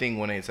was something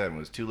 187. It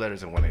was 2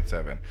 letters and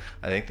 187.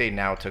 I think they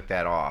now took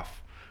that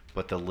off.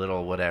 But the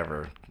little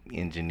whatever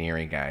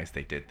engineering guys,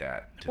 they did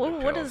that. To Well,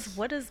 the what pills.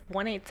 does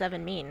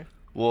 187 mean?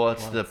 Well,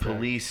 it's the What's that?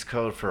 police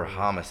code for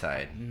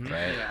homicide,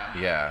 right? Yeah.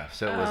 Yeah.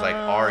 So it was like, Oh.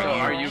 are So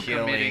you are you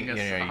killing, committing a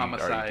you know, are you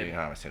homicide? doing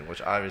homicide?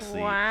 Which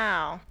obviously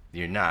Wow.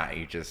 you're not.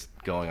 You're just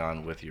going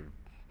on with your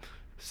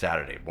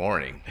Saturday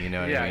morning. You know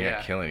what Yeah, I mean? You're yeah.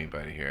 not killing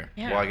anybody here.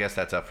 Yeah. Well, I guess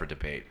that's up for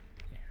debate.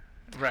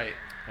 Right.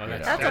 Well, You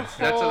that's, know. That's a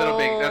That's a little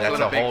big. whole- That's, That's a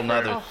little a big whole for-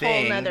 nother A whole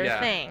thing. nother Yeah.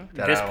 thing.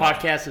 that this I don't-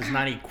 podcast is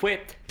not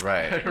equipped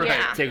Right. Right.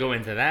 Yeah. to go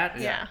into that.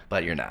 Yeah.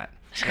 But you're not.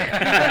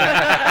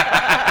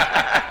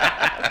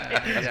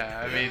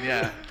 Yeah. I mean,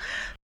 yeah.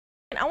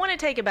 I want to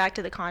take it back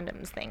to the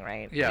condoms thing,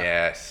 right? Yeah.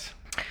 Yes.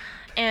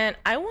 And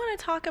I want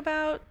to talk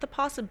about the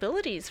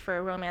possibilities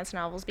for romance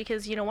novels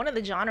because, you know, one of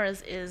the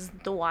genres is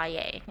the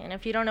YA. And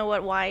if you don't know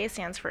what YA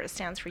stands for, it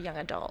stands for young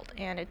adult.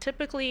 And it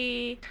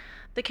typically,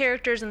 the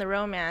characters in the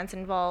romance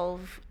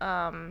involve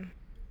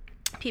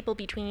people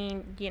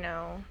between, you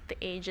know, the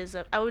ages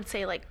of, I would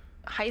say like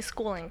high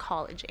school and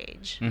college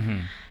age.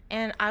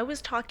 And I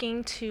was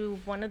talking to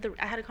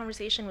I had a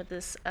conversation with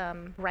this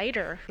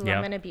writer who Yeah.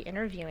 I'm going to be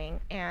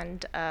interviewing,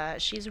 and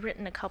she's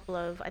written a couple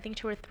of, I think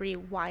 2 or 3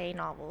 YA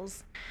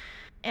novels.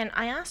 And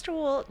I asked her,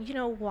 well, you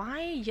know,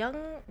 why young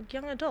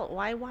adult?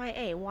 Why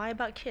YA? Why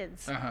about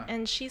kids? Uh-huh.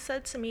 And she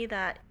said to me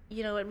that,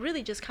 you know, it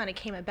really just kind of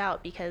came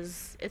about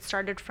because it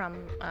started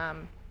from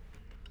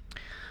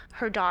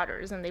her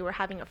daughters, and they were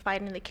having a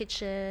fight in the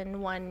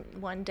kitchen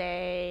one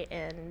day,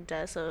 and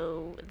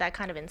so that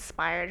kind of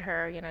inspired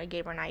her, you know,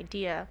 gave her an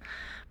idea.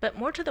 But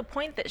more to the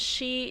point that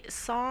she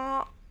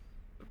saw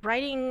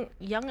writing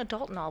young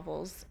adult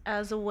novels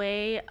as a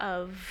way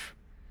of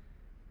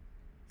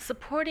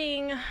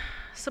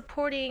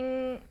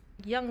supporting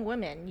young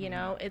women, you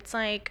know. It's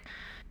like,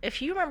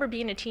 if you remember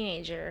being a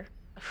teenager,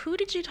 who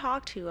did you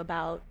talk to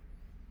about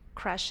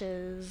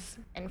crushes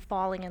and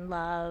falling in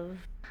love,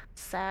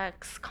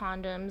 sex,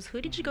 condoms?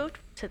 Who did you go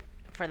to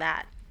for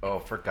that? Oh,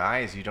 for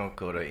guys, you don't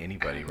go to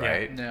anybody,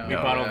 right? No. We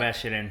No. bottle Yeah. that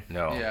shit in.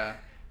 No. Yeah.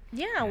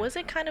 Yeah, was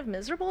it kind of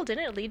miserable?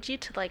 Didn't it lead you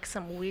to like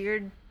some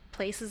weird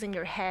places in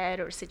your head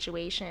or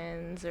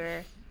situations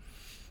or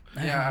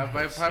Yeah. I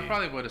Let's see.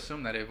 probably would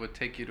assume that it would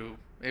take you to.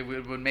 It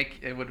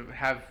would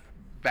have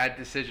bad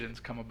decisions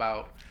come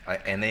about.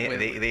 And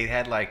they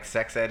had like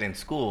sex ed in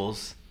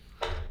schools.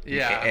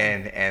 Yeah.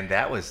 And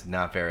that was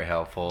not very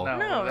helpful.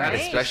 No, that is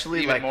right? just Especially,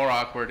 even like, more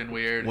awkward and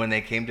weird. When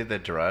they came to the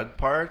drug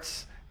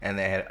parts and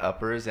they had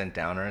uppers and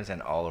downers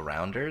and all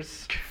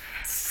arounders.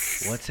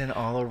 What's an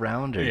all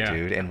arounder, Yeah.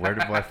 dude? And where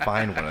do I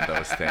find one of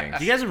those things?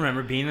 Do you guys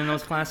remember being in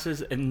those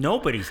classes and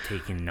nobody's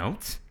taking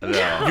notes?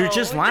 No. You're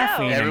just no.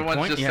 laughing. and Everyone's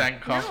point- just yeah.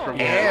 uncomfortable.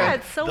 No. Yeah,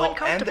 it's so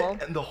uncomfortable.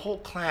 And the whole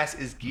class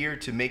is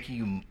geared to making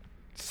you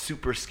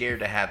super scared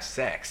to have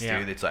sex, Yeah.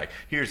 dude. It's like,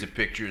 here's a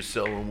picture of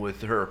someone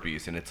with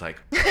herpes, and it's like,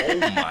 oh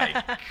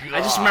my god. I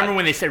just remember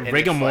when they said And it's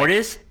rigor like-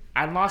 mortis,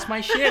 I lost my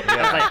shit. I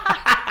was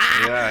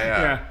like, yeah.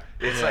 Yeah.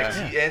 It's Yeah.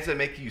 like, it ends up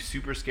making you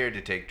super scared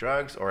to take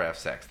drugs or have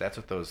sex. That's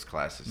what those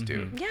classes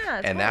do. Yeah,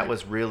 And that totally.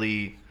 was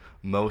really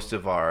most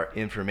of our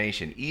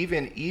information.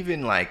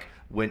 Even like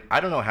when, I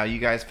don't know how you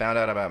guys found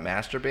out about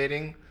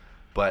masturbating,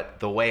 but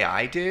the way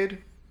I did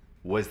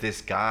was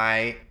this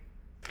guy,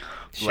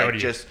 Showed like, you.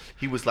 just,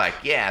 he was like,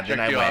 yeah, then Jerked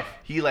I you went, off.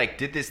 he like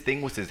did this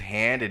thing with his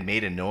hand and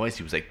made a noise.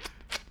 He was like,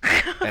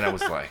 and I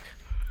was like,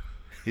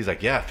 he's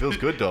like, yeah, it feels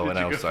good though. Did And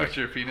I you was go like, put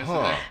your penis in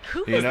huh. there?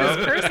 who You was know?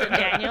 this person,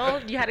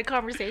 Daniel? You had a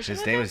conversation His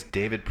with name him? is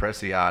David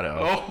Preciado.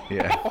 Oh.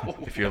 Yeah.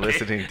 If you're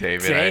listening,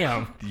 David,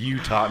 Damn. you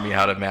taught me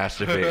how to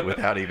masturbate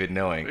without even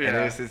knowing. And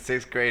Yeah. it was in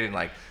 6th grade, and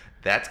like,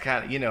 that's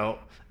kind of, you know,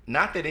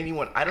 not that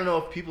anyone, I don't know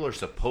if people are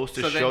supposed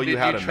to So show then you did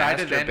how you to try masturbate.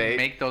 to then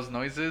make those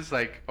noises?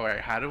 Like, all right,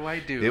 how do I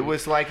do? It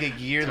was like a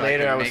year So I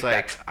later, could I was make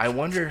like, that- I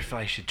wonder if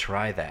I should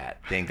try that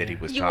thing that he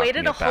was You talking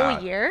waited a about.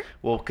 whole year?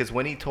 Well, because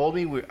when he told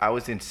me I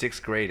was in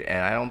 6th grade,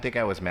 and I don't think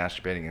I was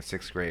masturbating in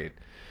 6th grade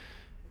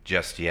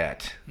just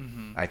yet.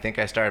 Mm-hmm. I think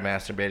I started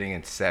masturbating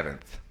in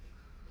 7th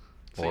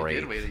So or you 8th.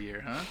 did wait a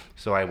year, huh?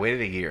 So I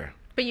waited a year.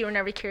 But you were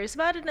never curious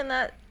about it in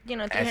that, you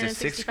know, As a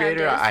 365 6th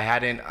grader,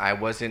 days? I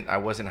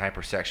wasn't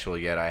hypersexual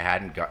yet.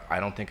 I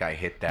don't think I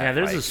hit that. yeah,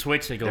 there's like, a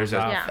switch that there's goes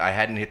a- off. Yeah. I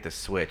hadn't hit the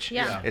switch.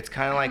 Yeah. It's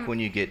kind of like when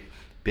you get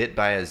bit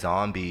by a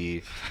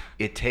zombie.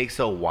 It takes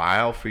a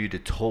while for you to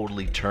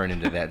totally turn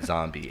into that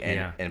zombie. And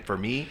Yeah. and for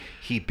me,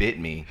 he bit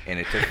me, and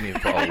it took me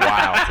for a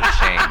while to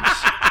change.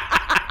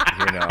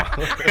 You know.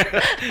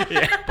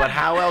 But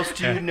how else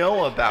do you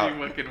know about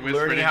You fucking whispered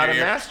learning in how to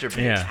your ear.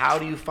 masturbate? Yeah. How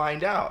do you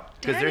find out?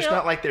 Because there's Daniel.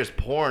 not like there's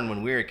porn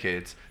when we were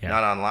kids, Yeah.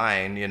 not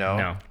online, you know.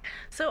 No.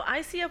 So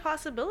I see a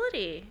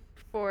possibility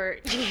for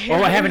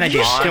Oh, I have an idea.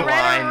 You should Can- write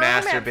a Online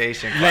romance.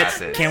 masturbation Let's.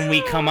 classes. Can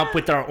we come up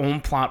with our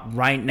own plot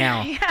right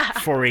now Yeah.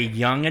 for a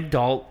young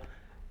adult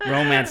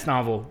romance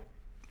novel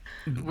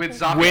With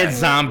zombies. with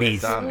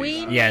zombies? zombies.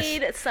 We Yes.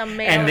 need some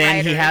male And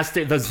then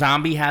writers. the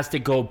zombie has to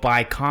go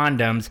buy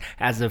condoms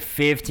as a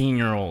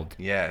 15-year-old.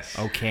 Yes.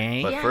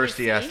 Okay. But Yeah, first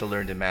he you has see? to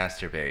learn to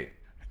masturbate.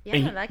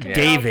 Yeah, that could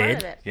David. be all part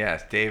of it.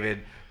 Yes, David.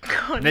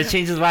 Oh, no. Let's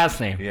change his last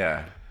name.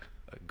 Yeah.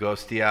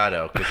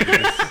 Ghostiato, because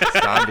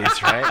he's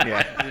zombies, right?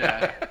 Yeah.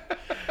 Yeah.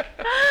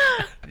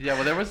 Yeah,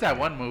 well, there was that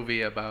one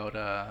movie about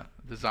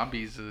the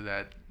zombies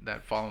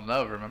that fall in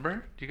love.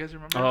 Remember? Do you guys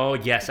remember? Oh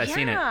yes, I've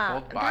seen it. Yeah,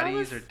 Cold that bodies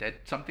was- or dead,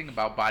 something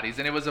about bodies,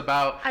 and it was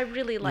about I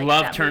really like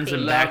Love that turns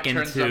movie. him love back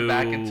turns into them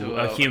back into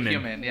a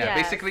human. Yeah,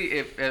 Yes. basically,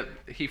 if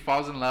he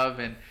falls in love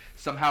and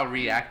somehow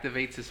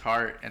reactivates his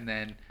heart and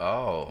then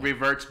Oh,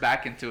 reverts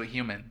back into a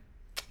human.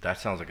 that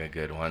sounds like a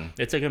good one.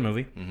 It's a good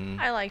movie.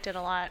 I liked it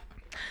a lot.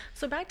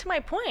 So back to my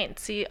point.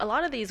 See, a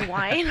lot of these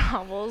YA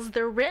novels,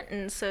 they're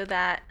written so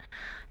that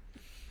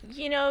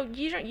you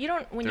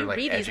don't when They're you like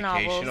read these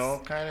educational,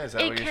 novels. kind of. Is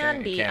that It what you're can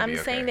saying? be. I'm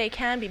saying okay. they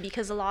can be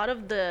because a lot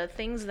of the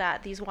things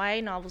that these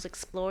YA novels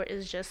explore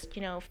is just,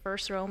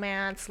 first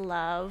romance,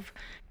 love,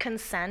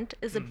 consent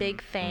is a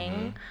big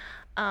thing.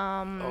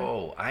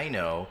 Oh, I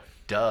know.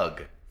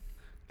 Doug,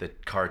 the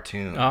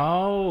cartoon.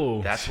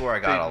 Oh. That's where I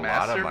got They a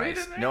lot of my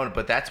masturbate in there? no,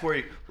 but that's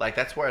where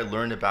that's where I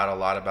learned about a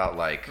lot about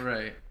like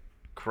Right.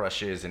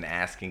 crushes and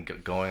asking,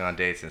 going on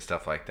dates and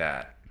stuff like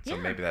that. So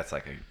Yeah. maybe that's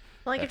like a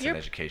Like if that's an you're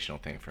educational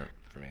thing for me.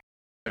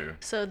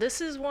 So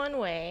this is one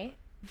way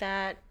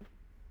that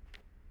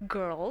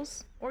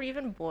girls or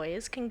even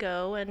boys can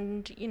go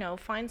and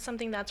find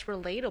something that's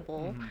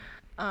relatable,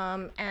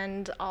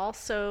 and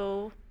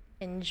also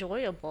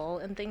enjoyable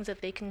and things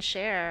that they can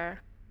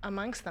share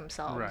amongst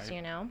themselves.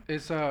 Right.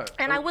 Is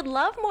And I would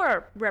love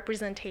more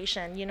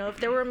representation. If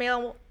there were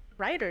male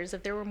writers,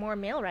 if there were more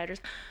male writers.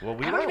 Well,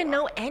 we I don't don't- even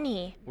know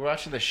any. We're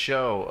watching the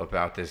show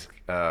about this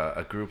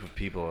a group of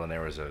people, and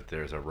there's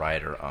a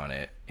writer on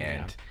it,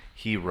 and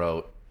he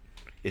wrote.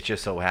 It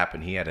just so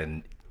happened he had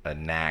a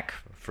knack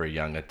for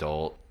young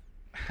adult.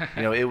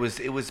 It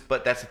was,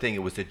 but that's the thing.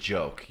 It was a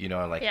joke,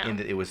 like Yeah.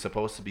 it was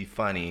supposed to be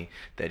funny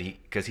that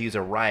because he's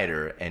a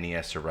writer and he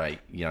has to write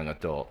young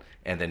adult,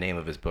 and the name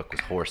of his book was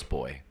Horse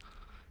Boy,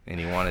 and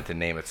he wanted to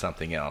name it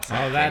something else. and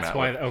Oh, it came that's out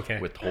why- with, okay.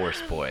 with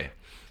Horse Boy.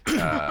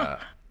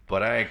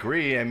 But I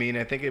agree. I mean,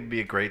 I think it'd be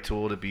a great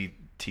tool to be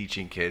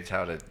teaching kids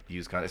how to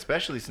use condoms,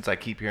 especially since I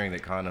keep hearing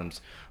that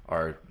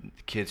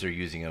kids are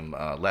using them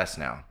less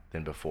now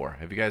than before.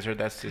 Have you guys heard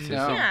that statistic?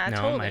 No. Yeah, No,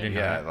 I totally. didn't know.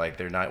 Yeah, that. like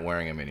they're not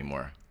wearing them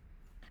anymore.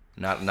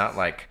 Not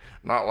like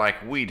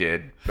we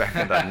did back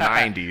in the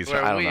 90s.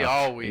 Where I don't we know.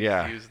 always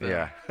yeah, used them.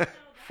 Yeah.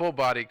 full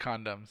body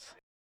condoms.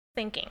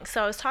 Thinking.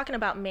 So I was talking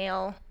about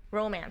male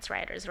romance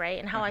writers, right?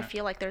 And how I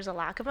feel like there's a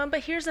lack of them.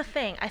 But here's the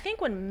thing. I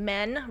think when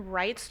men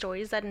write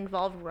stories that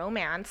involve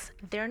romance,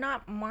 they're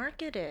not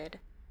marketed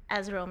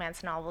as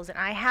romance novels. And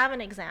I have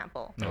an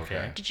example.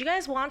 Okay. Did you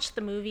guys watch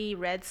the movie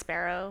Red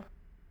Sparrow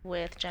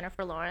with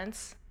Jennifer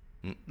Lawrence?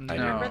 I No.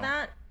 Remember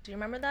that? Do you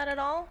remember that at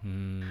all?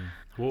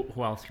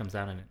 Who else comes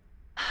out in it?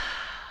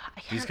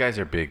 These guys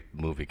are big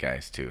movie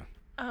guys too.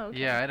 Oh, okay.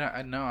 Yeah,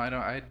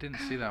 I didn't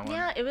see that one.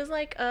 Yeah, it was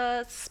like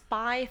a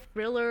spy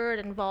thriller. It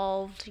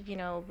involved,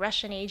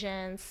 Russian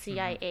agents,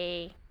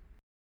 CIA.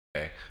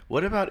 Okay.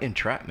 What about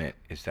Entrapment?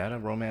 Is that a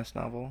romance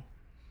novel?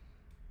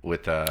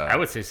 With I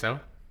would say so.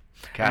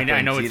 Catherine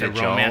I know it's a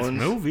romance Zeta-Jones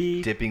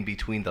movie. dipping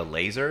between the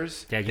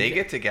lasers. Yeah, they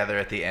get together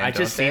at the end. I just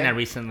don't seen they? that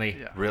recently.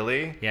 Yeah.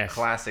 Really? Yes.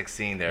 Classic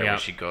scene there Yeah. where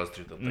she goes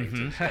through the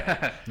lasers.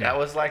 Yeah. That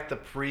was like the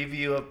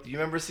preview of. You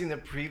remember seeing the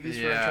previews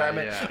for Yeah,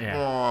 Entrapment?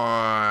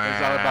 yeah. It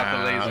was all about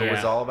the lasers. It was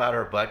Yeah. all about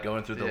her butt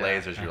going through the Yeah.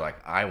 lasers. You're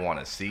like, I want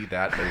to see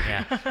that movie.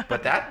 Yeah.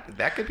 But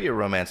that could be a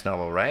romance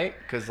novel, right?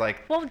 Because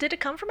like, Well, did it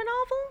come from a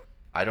novel?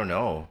 I don't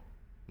know,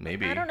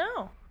 maybe. I don't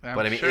know. I'm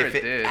But I mean, sure if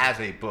it did. as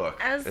a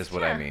book is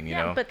what I yeah, mean. You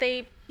yeah, know. But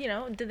they,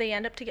 did they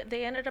end up together?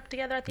 They ended up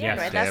together at the Yes. end,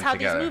 right? They That's ended how up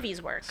together. these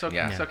movies work. So,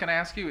 Yeah. so can I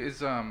ask you, is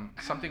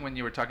something when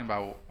you were talking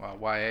about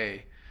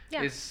YA,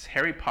 Yeah. is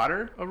Harry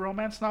Potter a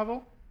romance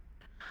novel?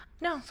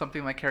 No,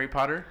 Something like Harry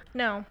Potter?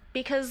 no,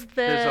 because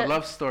There's a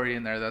love story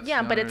in there. That's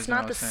Yeah, the but only it's reason I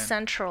not the was saying.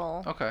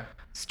 central Okay.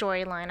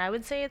 storyline. I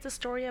would say it's a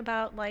story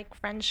about like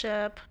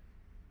friendship,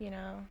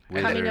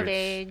 Wizards. coming of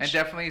age. And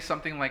definitely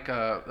something like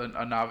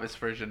a novice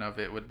version of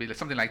it would be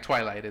something like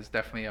Twilight is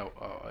definitely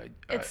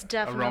It's a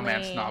definitely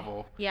romance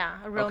novel. Yeah,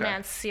 a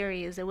romance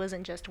series. It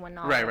wasn't just one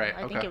novel. Right, I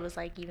think okay. it was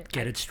like even.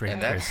 Get it straight,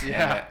 And that's Chris.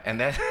 Yeah. and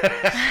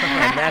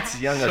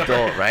that's young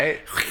adult, right?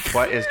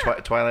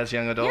 Twilight's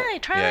young adult? Yeah,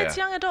 Twilight's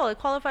young adult. It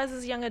qualifies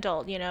as young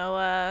adult.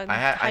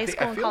 High I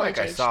school and feel college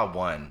like I age. saw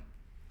one,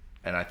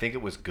 and I think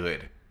it was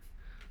good.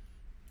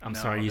 I'm No,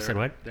 sorry, you said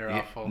what? They're Yeah,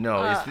 awful.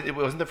 No, it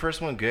wasn't the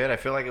first one good. I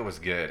feel like it was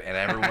good, and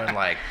everyone I was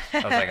like,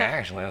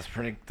 actually, that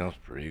was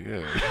pretty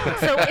good.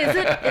 So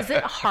is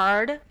it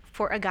hard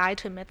for a guy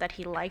to admit that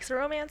he likes a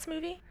romance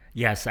movie?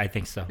 Yes, I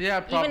think so. Yeah,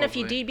 probably. Even if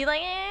you do, be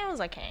like, it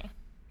was okay.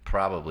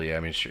 Probably. I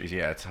mean, sure,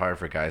 yeah, it's hard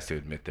for guys to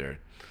admit they're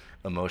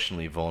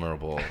emotionally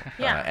vulnerable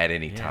Yeah. at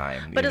any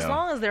time. But you as know?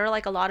 long as there are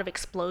like a lot of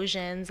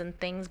explosions and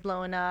things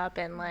blowing up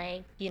and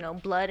like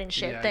blood and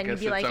shit, Yeah, I then you'd guess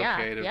be like, it's yeah,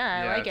 okay to- I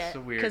yeah, like it's it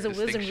a weird because it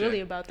wasn't distinction. really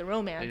about the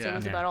romance. It Yeah.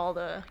 was Yeah. about all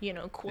the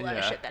cool other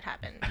Yeah. shit that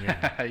happened.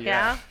 Yeah.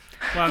 Yeah.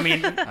 Well, I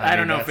mean, I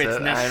don't know if it's I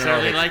don't know if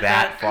necessarily it's like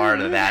that far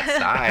to that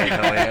side,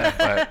 Helena,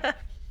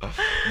 but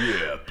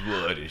Yeah,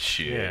 blood and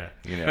shit. Yeah.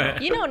 You know.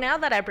 You know, now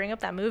that I bring up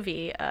that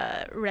movie,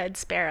 Red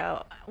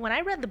Sparrow, when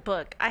I read the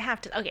book, I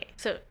have to. Okay,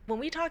 so when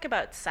we talk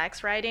about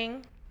sex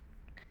writing,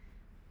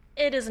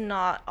 it is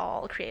not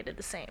all created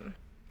the same.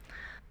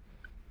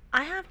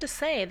 I have to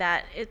say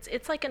that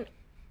it's like an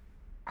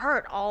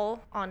art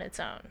all on its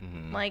own.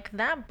 Mm-hmm. Like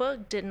that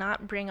book did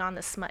not bring on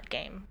the smut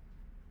game.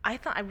 I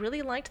thought I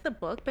really liked the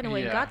book, but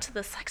when it Yeah. got to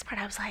the sex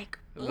part, I was like,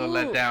 A little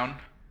let ooh, down.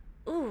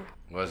 ooh,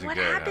 Wasn't what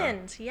good, huh?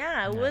 happened?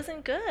 Yeah, it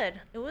wasn't good.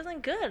 It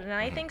wasn't good, and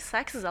I Mm-hmm. think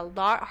sex is a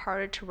lot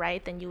harder to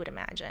write than you would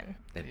imagine.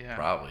 It Yeah.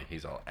 Probably.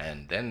 He's all.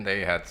 And then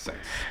they had sex.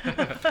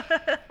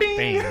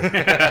 Bing.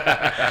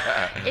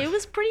 It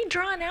was pretty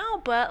drawn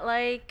out, but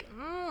like,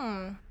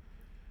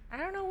 I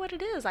don't know what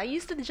it is. I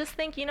used to just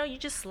think, you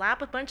just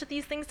slap a bunch of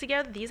these things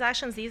together, these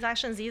actions, these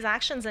actions, these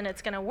actions, and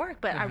it's gonna work.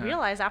 But I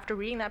realized after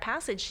reading that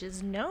passage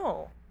is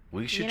no.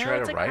 We should know, try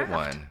it's to a write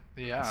craft. one.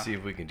 Yeah. And see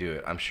if we can do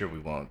it. I'm sure we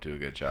won't do a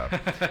good job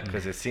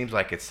because it seems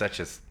like it's such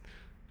a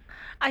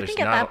I There's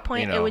think at not, that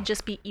point you it know- would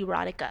just be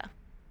erotica.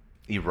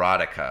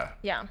 erotica.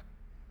 Yeah.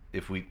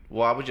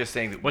 I was just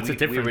saying that What's the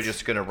we were difference?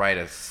 just gonna write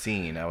a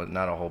scene.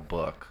 Not a whole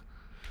book.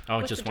 Oh,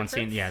 What's just the one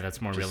scene. difference? Yeah,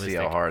 that's more Just see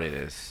realistic. how hard it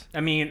is.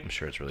 I mean, I'm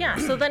sure it's really Yeah,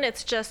 hard. so then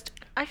it's just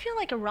I feel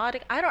like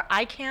erotic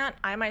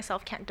I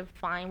myself can't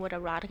define what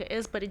erotica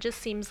is, but it just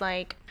seems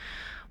like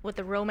with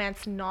the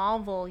romance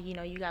novel, you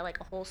got like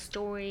a whole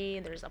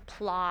story, there's a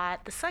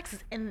plot, the sex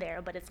is in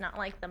there, but it's not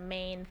like the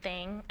main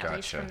thing, at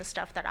least Gotcha. from the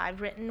stuff that I've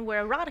written,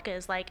 where erotica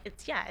is like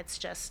it's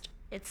just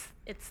it's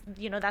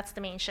that's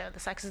the main show. The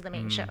sex is the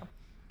main show.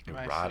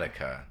 I see.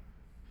 Erotica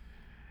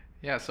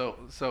Yeah.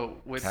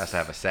 So with has to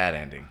have a sad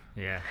ending.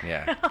 yeah.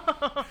 Yeah.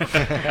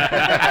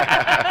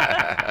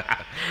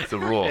 It's a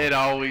rule. It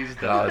always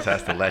It always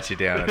does. has to let you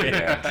down at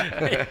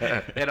the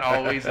end. It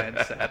always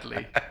ends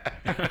sadly.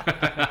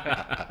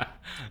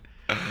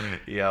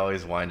 You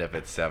always wind up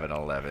at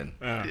 7-Eleven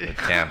Uh. with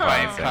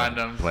tampons and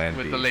Condoms Plan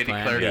with B. the lady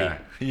Plan clerk. B. Yeah,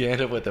 you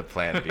end up with a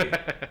Plan B.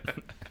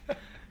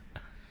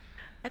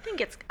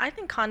 I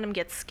think condom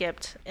gets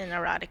skipped in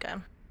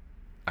erotica.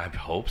 I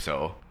hope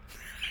so.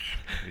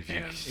 If you-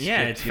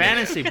 Yeah, it's you know,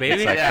 fantasy, baby.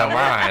 It's like, Yeah, come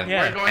we're- on.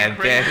 Yeah. we're going And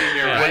crazy then,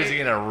 here, what right? is he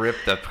gonna rip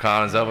the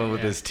condoms open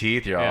with his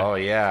teeth? You're Yeah. oh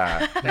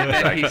yeah. And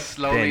then he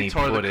slowly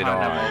tore the put it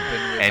condom on,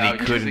 open and he without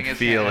couldn't using his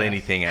feel hands.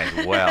 anything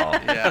as well.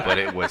 Yeah. But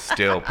it was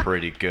still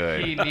pretty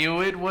good. He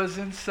knew it was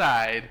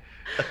inside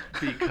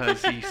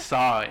because he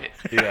saw it,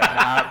 Yeah.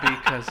 not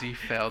because he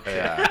felt it.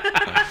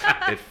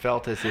 Yeah. It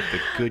felt as if the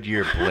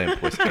Goodyear blimp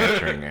was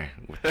entering her.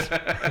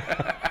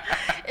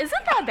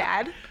 Isn't that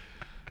bad?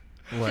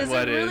 Does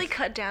What it really is?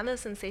 cut down the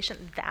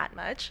sensation that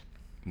much?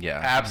 Yeah.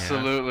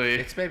 Absolutely.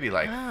 It's maybe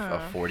like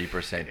Ah. a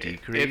 40%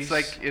 decrease.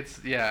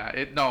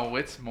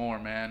 It's more,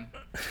 man.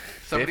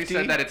 Somebody 50?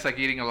 said that it's like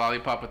eating a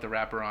lollipop with the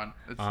wrapper on.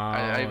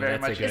 I Oh, very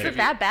that's a much good- Is Is it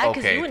that bad?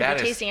 Because Okay, you wouldn't that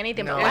be is- tasting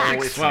anything no, but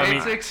wax. it's Well, I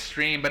It's mean-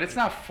 extreme, but it's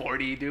not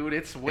 40, dude.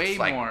 It's way it's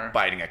like more.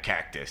 biting a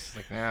cactus.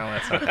 Like, no,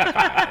 that's not that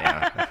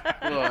bad.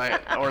 Yeah.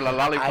 Well, or a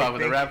lollipop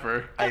with a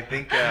wrapper. I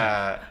think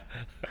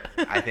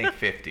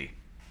 50.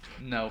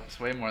 No, it's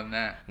way more than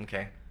that.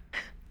 Okay.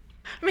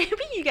 Maybe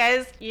you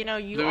guys, you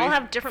Louis? all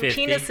have different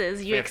 50. penises.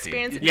 You 50.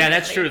 experience it Yeah,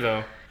 that's differently.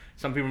 true though.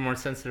 Some people are more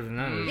sensitive than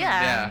others.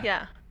 Yeah, Yeah.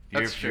 yeah.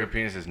 That's Your true.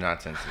 penis is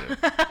not sensitive.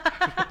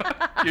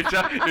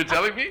 You're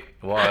telling me?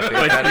 Well, I think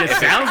But that- it if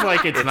sounds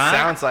like it's it not.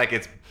 sounds like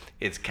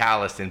it's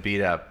calloused and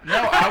beat up. No,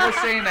 I was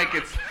saying like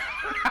it's.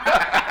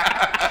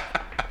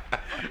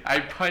 I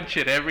punch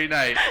it every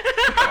night.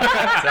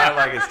 It's not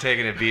like it's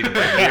taking a beating for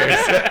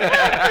years.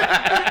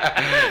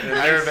 The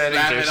nerve Slam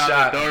endings are it on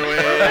shot. the doorway.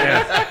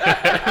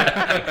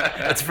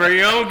 That's for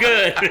your own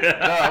good. No,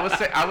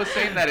 I was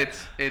saying that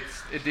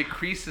it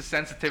decreases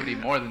sensitivity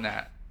more than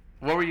that.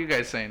 What were you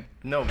guys saying?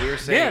 No, we were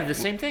saying. Yeah, the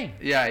same thing.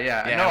 Yeah.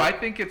 Yeah. No, I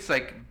think it's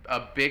like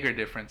a bigger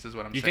difference is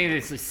what I'm You saying.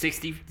 think it's like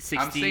 60, 60,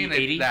 I'm saying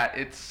 80? that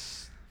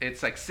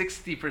it's like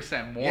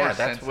 60% more Yeah, that's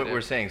sensitive. what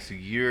we're saying. So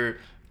your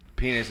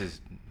penis is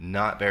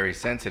not very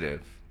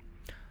sensitive.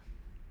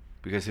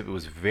 Because if it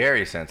was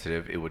very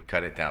sensitive, it would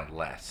cut it down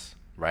less,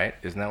 right?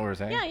 Isn't that what we're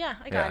saying? Yeah,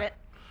 I got it.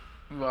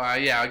 Well,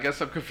 yeah, I guess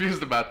I'm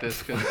confused about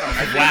this because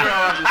I think we're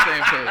all on the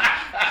same page.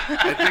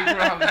 I think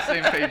we're on the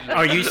same page.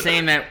 Are you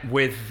saying that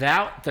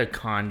without the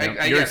condom,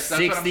 you're yes,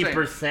 that's what I'm saying.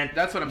 60%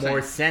 That's what I'm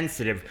more saying.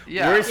 sensitive?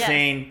 Yeah. We're Yes.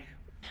 saying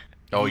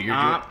Oh, you're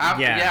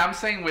Yeah. I'm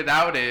saying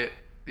without it.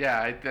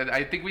 Yeah,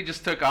 I think we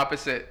just took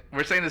opposite.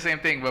 We're saying the same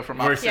thing, but from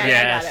we're opposite. Yeah, I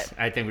got yes, it.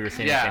 I think we were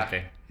saying Yeah, the same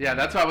thing. yeah,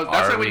 that's what I was. Are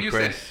That's like when we, you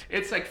Chris? said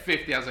it's like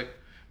 50. I was like,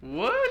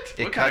 what?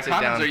 It What kind of cuts it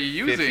condoms down are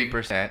you using?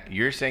 50%.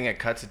 You're saying it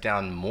cuts it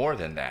down more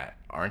than that,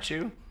 aren't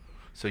you?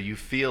 So you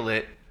feel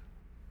it.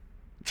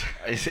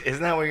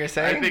 Isn't that what you're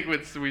saying? I think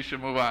we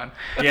should move on.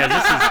 Yeah,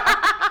 this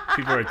is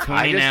people are tuning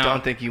I just out.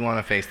 don't think you want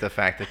to face the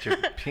fact that your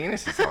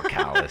penis is all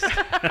calloused.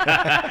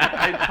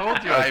 I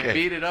told you Okay. I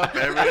beat it up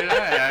every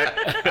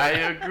night. I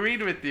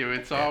agreed with you.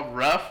 It's all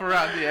rough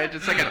around the edge.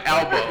 It's like an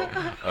elbow.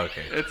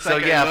 Okay. It's so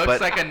like yeah, it looks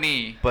but like a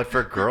knee. but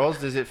for girls,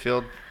 does it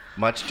feel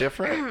much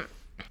different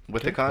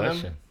with the Good condom?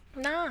 question.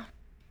 Nah.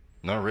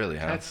 Not really,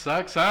 huh? That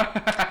sucks, huh?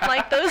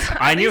 Like those.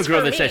 I at knew a least girl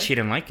for that me. said she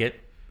didn't like it.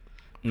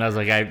 And I was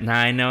like,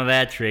 I know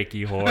that trick,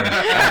 you whore.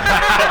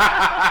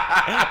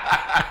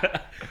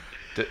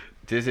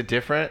 Is it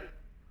different?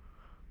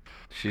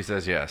 She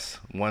says yes.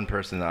 One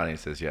person in the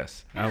audience says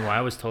yes. Oh, well, I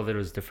was told that it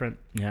was different.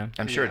 Yeah.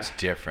 I'm sure Yeah. it's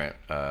different.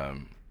 Yeah.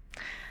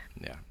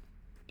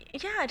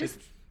 Yeah, just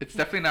It's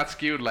definitely not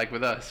skewed like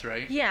with us,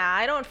 right? yeah.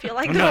 I don't feel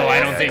like No, I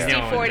don't Yeah, think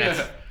yeah. no.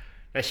 60-40.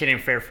 That shit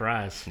ain't fair for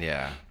us.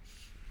 Yeah.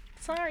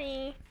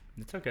 Sorry.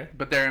 It's okay.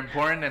 But they're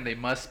important and they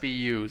must be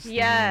used.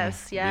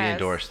 Yes, yes. We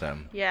endorse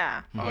them.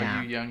 Yeah. All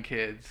yeah. you young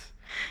kids.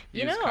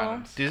 You use know.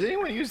 condoms. Does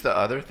anyone use the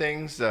other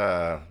things?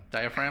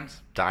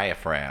 Diaphragms?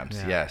 Diaphragms.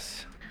 Yeah.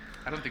 Yes.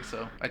 I don't think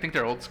so. I think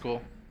they're old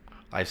school.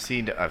 I've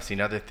seen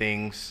other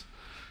things.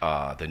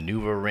 The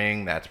Nuva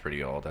ring, that's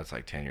pretty old. That's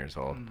like 10 years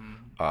old.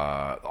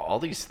 All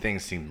these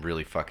things seem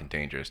really fucking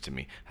dangerous to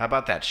me. How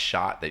about that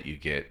shot that you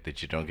get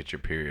that you don't get your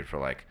period for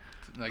like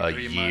Like a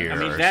 3 year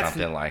months. or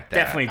something like that?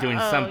 definitely doing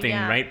Oh, something,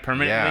 yeah. right?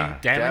 Permanently Yeah,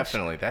 damaged.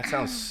 definitely. That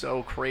sounds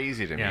so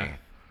crazy to Yeah. me.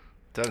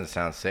 Doesn't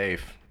sound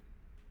safe.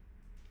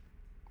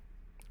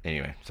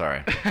 Anyway,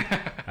 sorry.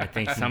 I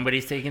think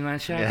somebody's taking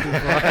that shot.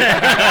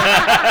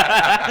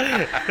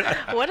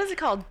 What is it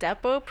called?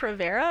 Depo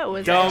Provera?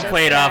 Was Don't just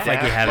play it off like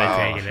Yeah. you haven't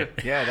Wow. taken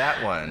it. Yeah,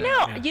 that one.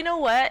 No, Yeah. you know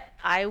what?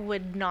 I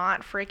would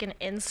not freaking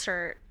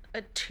insert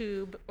a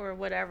tube or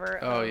whatever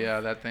Oh, yeah,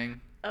 that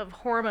thing. of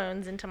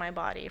hormones into my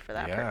body for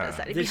that Yeah. purpose.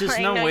 That'd There's be just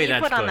like, no way you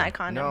that's put on good. that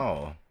condom.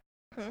 No.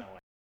 Hmm.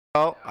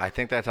 Well, I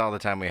think that's all the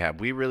time we have.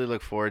 We really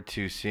look forward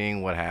to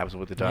seeing what happens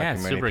with the Yeah,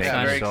 documentary. super Thank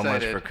excited. you so Very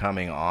much excited. for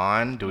coming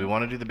on. Do we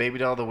want to do the baby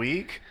doll of the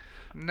week?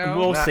 No.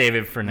 We'll Not- save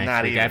it for next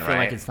not week. I even, feel like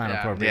right? it's not Yeah.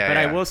 appropriate. Yeah, but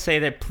I yeah. will say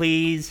that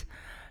please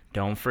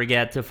don't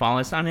forget to follow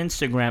us on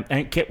Instagram.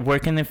 And where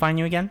can they find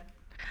you again?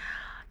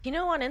 You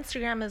know, on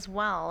Instagram as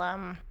well.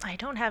 I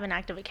don't have an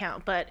active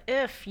account, but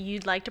if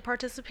you'd like to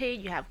participate,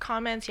 you have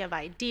comments, you have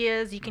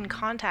ideas, you can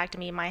contact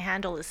me. My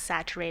handle is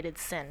Saturated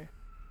Sin.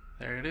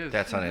 There it is.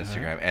 That's on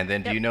Instagram. And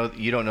then Yep.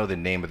 you don't know the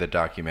name of the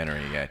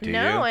documentary yet, do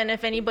No, you? and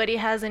if anybody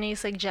has any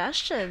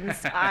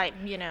suggestions, I'm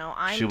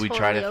Should we totally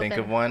try to think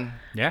open. of one?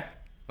 Yeah,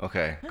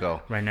 Okay,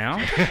 go. right now.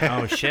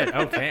 Oh shit.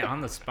 Okay, on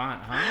the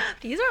spot, huh?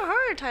 These are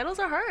hard. Titles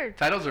are hard.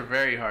 Titles are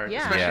very hard. Yeah.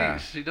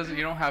 Especially Yeah.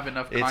 you don't have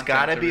enough It's content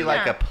got to be really-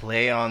 like Yeah. a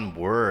play on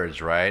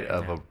words, right?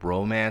 Of Yeah. a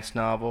romance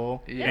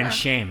novel. Yeah. And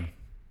shame,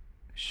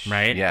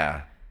 right?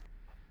 Yeah.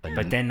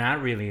 But then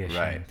not really ashamed.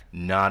 Right.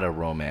 Not a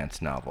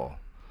romance novel.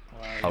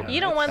 Wow, A- You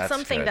don't want That's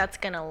something good. that's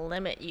gonna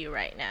limit you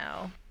right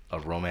now. A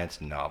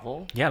romance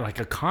novel? Yeah, like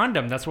a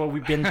condom. That's what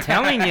we've been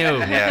telling you.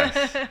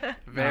 Yes.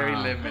 Very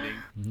Ah. limiting.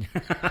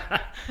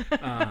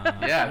 Yeah,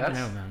 Yeah, that's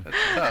man.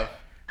 tough.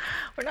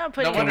 We're not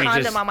putting Can a we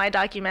condom just- on my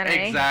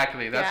documentary.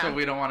 Exactly. That's Yeah. what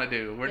we don't want to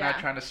do. We're not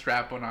Yeah. trying to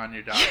strap one on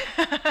your dog.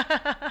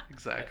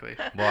 Exactly.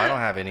 Well, I don't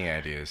have any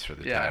ideas for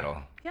the Yeah.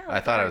 title. Yeah, I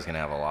that's thought I fine. was going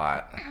to have a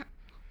lot.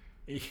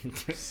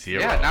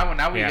 Zero. Yeah.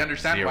 Now we Yeah.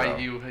 understand why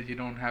Zero. you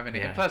don't have any.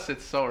 Yeah. And plus,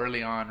 it's so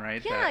early on,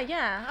 right? Yeah, that-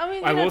 yeah. I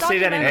mean, I will say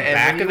that in the And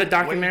back when of the you-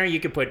 documentary, you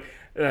could put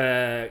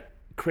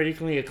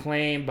critically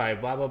acclaimed by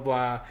blah blah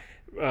blah.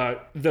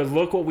 The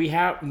look what we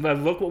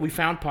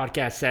found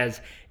podcast says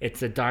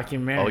it's a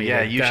documentary. Oh, yeah,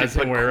 that you should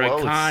doesn't put wear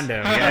quotes. a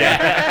condom.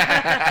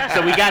 Yeah.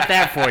 So we got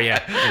that for you.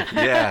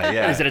 Yeah,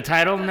 yeah. Is it a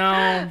title?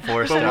 No.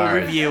 4 but we'll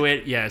stars. review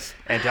it. Yes.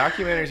 And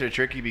documentaries are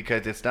tricky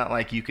because it's not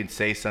like you can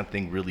say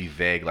something really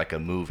vague like a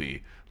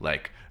movie,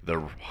 like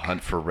The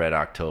Hunt for Red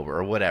October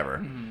or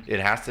whatever. It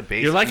has to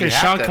basically. You're like the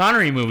Sean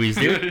Connery movies,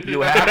 dude.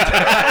 You have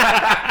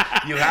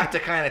to. You have to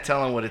kind of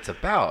tell them what it's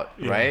about,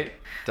 right?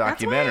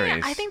 That's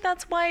Documentaries. why, I think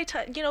that's why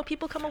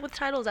people come up with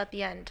titles at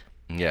the end.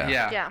 Yeah.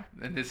 Yeah. Yeah.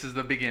 And this is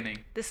the beginning.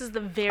 This is the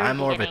very I'm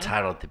more of a beginning.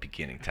 title at the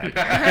beginning type. You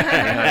know what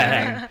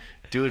I mean?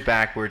 Do it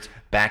backwards,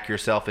 back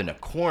yourself in a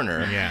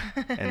corner, Yeah.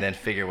 and then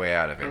figure your way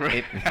out of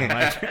it.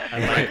 I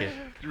like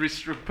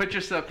it. Put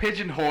yourself,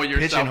 pigeonhole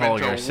yourself Pigeonhole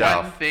into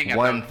yourself. one thing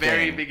one at the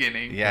very thing.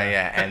 beginning. Yeah,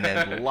 yeah, and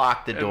then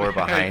lock the door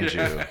behind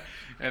you.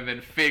 And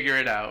then figure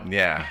it out.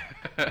 Yeah.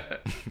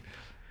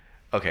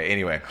 Okay.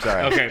 Anyway,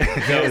 sorry. Okay.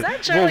 So Is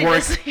that Charlie we'll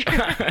work.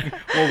 Whistler?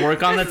 We'll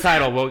work on the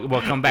title.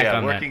 We'll come back Yeah,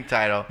 on working that.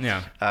 title.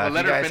 Yeah. Well, If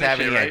let you her guys finish have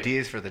it, any right?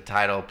 ideas for the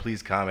title,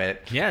 please comment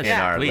Yes, in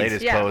yeah, our please.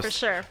 latest Yeah, for post.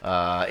 sure.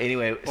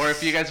 Anyway. Or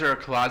if you guys are a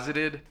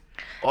closeted,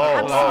 oh,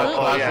 Absolutely.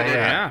 oh, yeah, closeted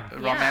yeah. Yeah.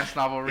 romance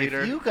novel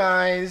reader. If you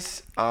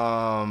guys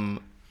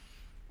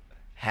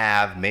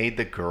have made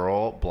the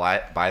girl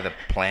buy the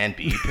Plan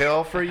B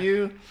pill for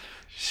you,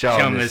 show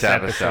them this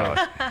episode.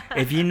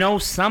 If you know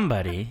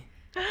somebody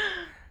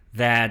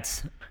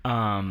that's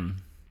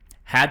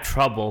had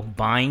trouble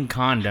buying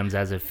condoms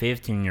as a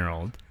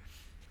 15-year-old,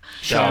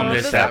 show them them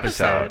this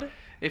episode.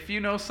 If you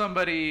know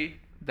somebody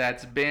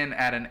that's been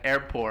at an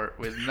airport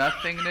with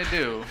nothing to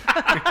do,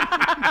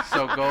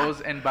 so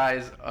goes and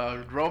buys a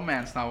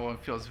romance novel and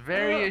feels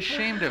very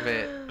ashamed of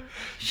it,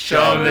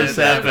 Show them this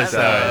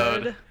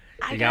episode.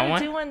 I You got gotta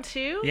one? do one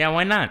too. Yeah,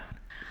 why not?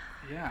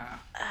 yeah.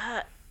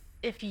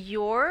 If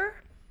you're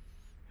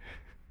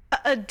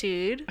a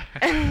dude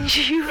and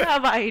you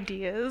have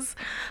ideas,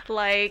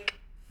 like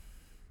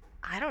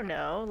I don't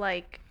know,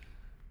 like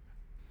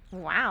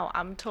Wow,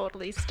 I'm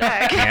totally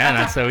stuck. Yeah,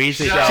 not so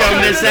easy. Show Show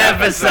this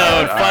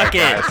episode. Fuck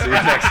Alright, it. See you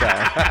next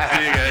time.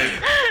 See you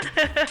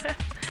guys.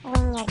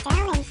 When you're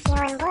down and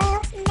feeling blue,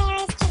 there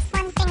is just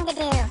one thing to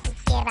do.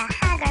 Give a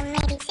hug or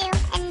maybe two,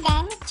 and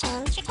then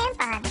change your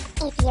tampon.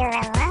 If you're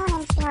alone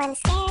and feeling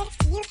scared,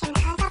 you can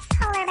hug a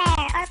polar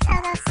bear or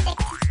pogo stick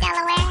to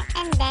Delaware,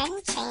 and then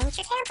change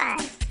your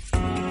tampon.